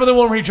 Except for the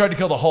one where he tried to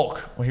kill the Hulk,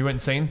 when he went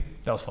insane.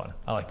 That was fun.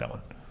 I like that one.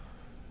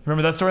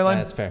 Remember that storyline?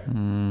 That's fair.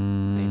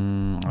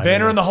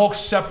 Banner and the Hulk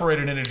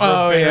separated and it drove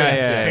Oh, Banner yeah,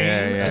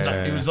 insane.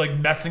 yeah. He was like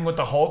messing with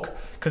the Hulk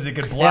because it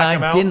could Yeah, black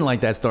him I out. didn't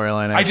like that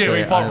storyline. I did. Actually.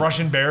 He fought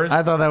Russian bears.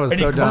 I thought that was and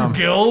so he grew dumb.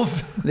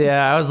 gills.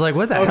 Yeah, I was like,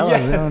 what the hell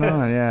is yeah. going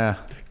on? Yeah.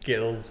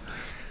 Gills.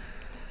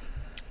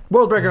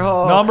 Worldbreaker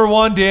Hulk. Number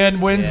 1, Dan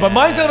wins, but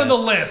mine's not on the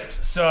Yes.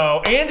 list.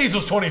 So Andy's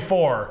was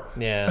 24.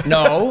 Yeah.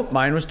 No,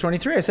 mine was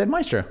 23. I said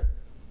Maestro.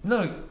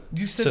 No,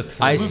 you said. So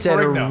three. I Lou said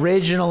Ferrigno.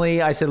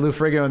 originally, I said Lou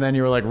Ferrigno, and then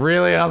you were like,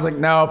 really? And I was like,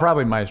 no,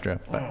 probably Maestro.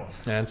 But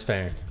That's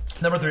fair.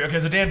 Number 3. Okay,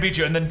 so Dan beat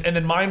you, and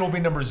then mine will be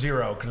number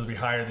 0 because it'll be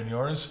higher than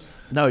yours.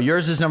 no,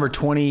 yours is number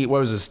 20. What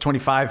was this?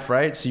 25,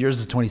 right? So yours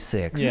is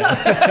 26.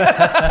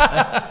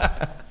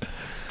 Yeah.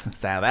 That's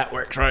how that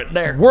works right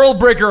there.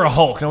 Worldbreaker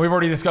Hulk. Now, we've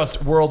already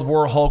discussed World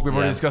War Hulk. We've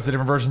already discussed the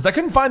different versions. I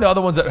couldn't find the other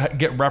ones that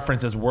get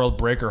referenced as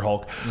Worldbreaker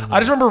Hulk. I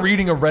just remember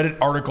reading a Reddit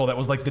article that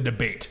was like the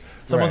debate.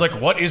 Someone's Right.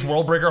 like, what is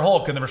Worldbreaker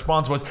Hulk? And the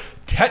response was,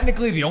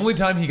 technically, the only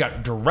time he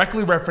got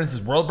directly referenced as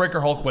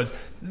Worldbreaker Hulk was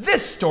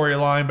this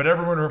storyline, but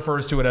everyone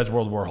refers to it as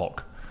World War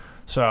Hulk.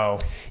 So,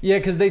 Yeah,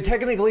 because they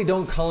technically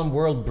don't call him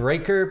World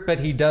Breaker, but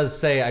he does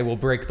say, I will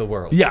break the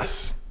world.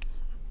 yes.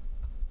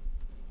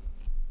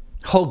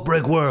 Hulk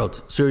break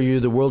world. So are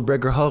you the world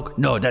breaker Hulk?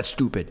 No, that's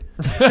stupid.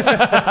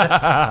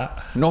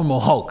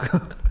 Normal Hulk.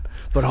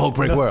 But Hulk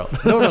break world.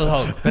 Normal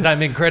Hulk, but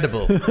I'm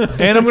incredible.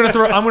 And I'm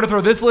gonna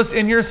throw this list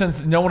in here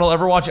since no one will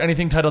ever watch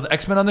anything titled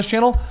X-Men on this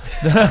channel.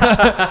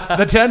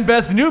 The 10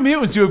 best New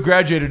Mutants to have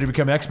graduated to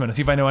become X-Men. To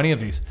see if I know any of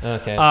these.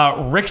 Okay.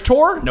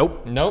 Rictor.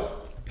 Nope. Nope.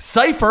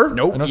 Cypher.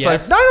 Nope. I know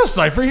Yes. Cypher. No, I know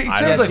Cypher. He Yes,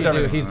 translates you do.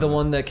 everything. He's the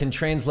one that can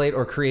translate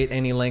or create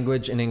any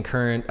language, and in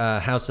current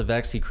House of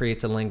X, he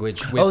creates a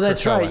language with Oh,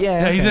 that's Krakoa. right.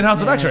 Yeah. Yeah, he's in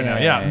House of X right now.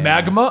 Yeah.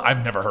 Magma.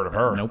 I've never heard of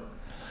her. Nope.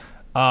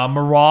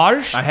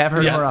 Mirage. I have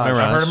heard of Mirage.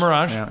 I've heard of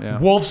Mirage. Yeah.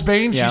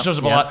 Wolfsbane. Yeah, She shows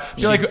up a yeah.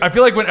 lot. I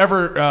feel like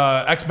whenever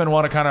X-Men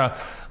want to kind of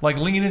like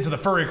lean into the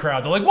furry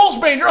crowd, they're like,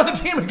 Wolfsbane, you're on the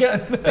team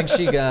again. I think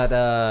she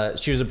got.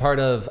 She was a part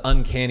of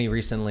Uncanny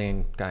recently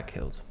and got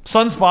killed.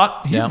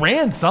 Sunspot. He Yeah.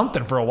 ran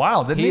something for a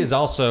while, didn't he? He is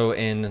also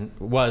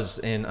was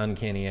in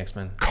Uncanny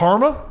X-Men.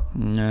 Karma.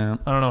 Yeah.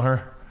 I don't know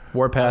her.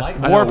 Warpath. like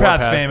I know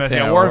Warpath's famous.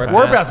 Yeah, Warpath.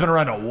 Warpath's been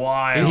around a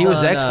while. He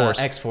was on, X-Force.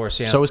 X-Force,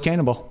 yeah. So was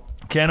Cannonball.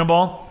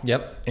 Cannonball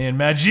Yep. and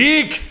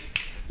Magic.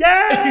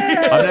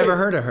 Yeah, I've never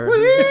heard of her.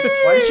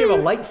 Why does she have a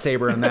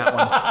lightsaber in that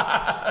one?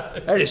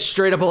 That is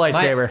straight up a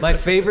lightsaber. My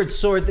favorite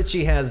sword that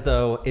she has,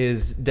 though,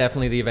 is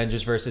definitely the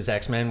Avengers versus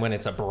X-Men when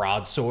it's a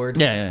broadsword.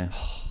 Yeah.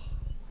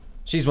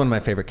 She's one of my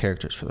favorite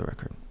characters, for the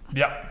record.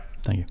 Yep.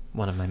 Thank you.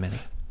 One of my many.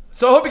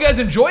 So I hope you guys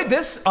enjoyed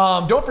this.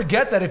 Don't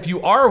forget that if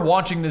you are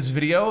watching this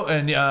video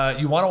and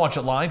you want to watch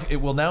it live, it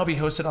will now be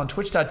hosted on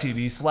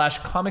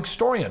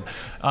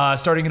twitch.tv/comicstorian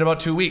starting in about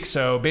 2 weeks.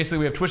 So basically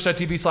we have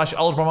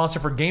twitch.tv/eligible monster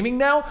for gaming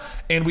now,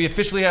 and we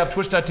officially have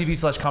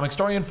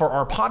twitch.tv/comicstorian for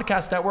our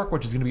podcast network,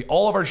 which is going to be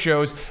all of our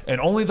shows and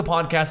only the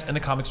podcast and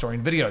the Comic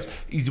Storian videos.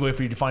 Easy way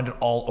for you to find it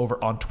all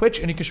over on Twitch,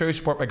 and you can show your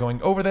support by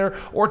going over there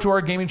or to our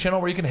gaming channel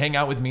where you can hang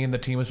out with me and the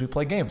team as we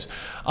play games.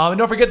 And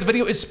don't forget the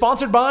video is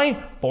sponsored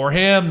by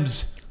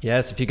 4Hims.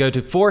 Yes, if you go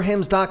to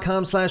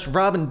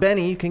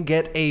 4hims.com/RobinBenny, you can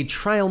get a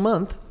trial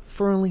month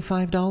for only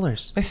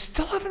 $5. I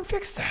still haven't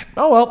fixed that.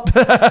 Oh, well.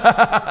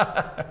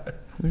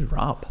 Who's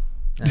Rob?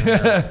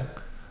 I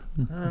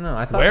don't know.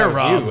 I thought Where, that was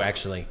Rob? you,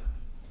 actually.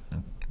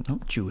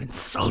 Don't you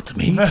insult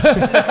me.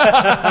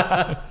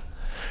 Thank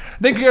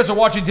you guys for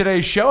watching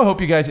today's show. I hope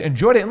you guys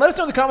enjoyed it. And let us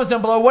know in the comments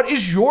down below, what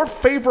is your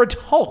favorite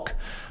Hulk?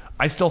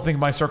 I still think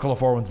my Circle of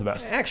 4 one's the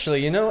best.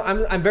 Actually,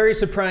 I'm very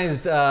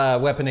surprised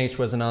Weapon H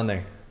wasn't on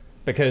there.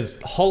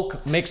 Because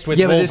Hulk mixed with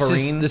But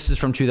Wolverine. this is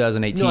from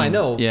 2018. No, I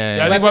know. Yeah,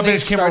 I think Weapon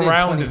H came started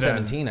around in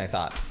then. 2017, I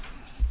thought.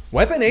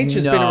 Weapon H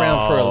has been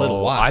around for a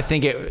little while. I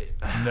think it.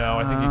 No,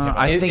 I think he came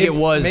I think it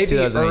was maybe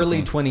 2018.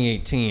 early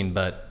 2018,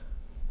 but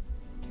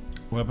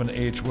Weapon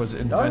H was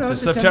invented no,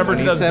 September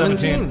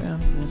 2017.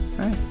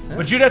 2017.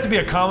 But you'd have to be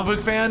a comic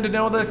book fan to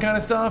know that kind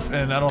of stuff,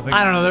 and I don't think...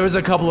 I don't know. There was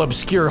a couple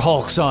obscure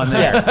Hulks on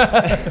there.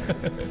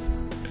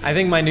 I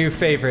think my new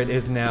favorite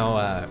is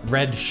now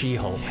Red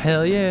She-Hulk.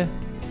 Hell yeah.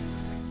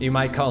 You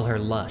might call her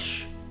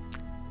Lush.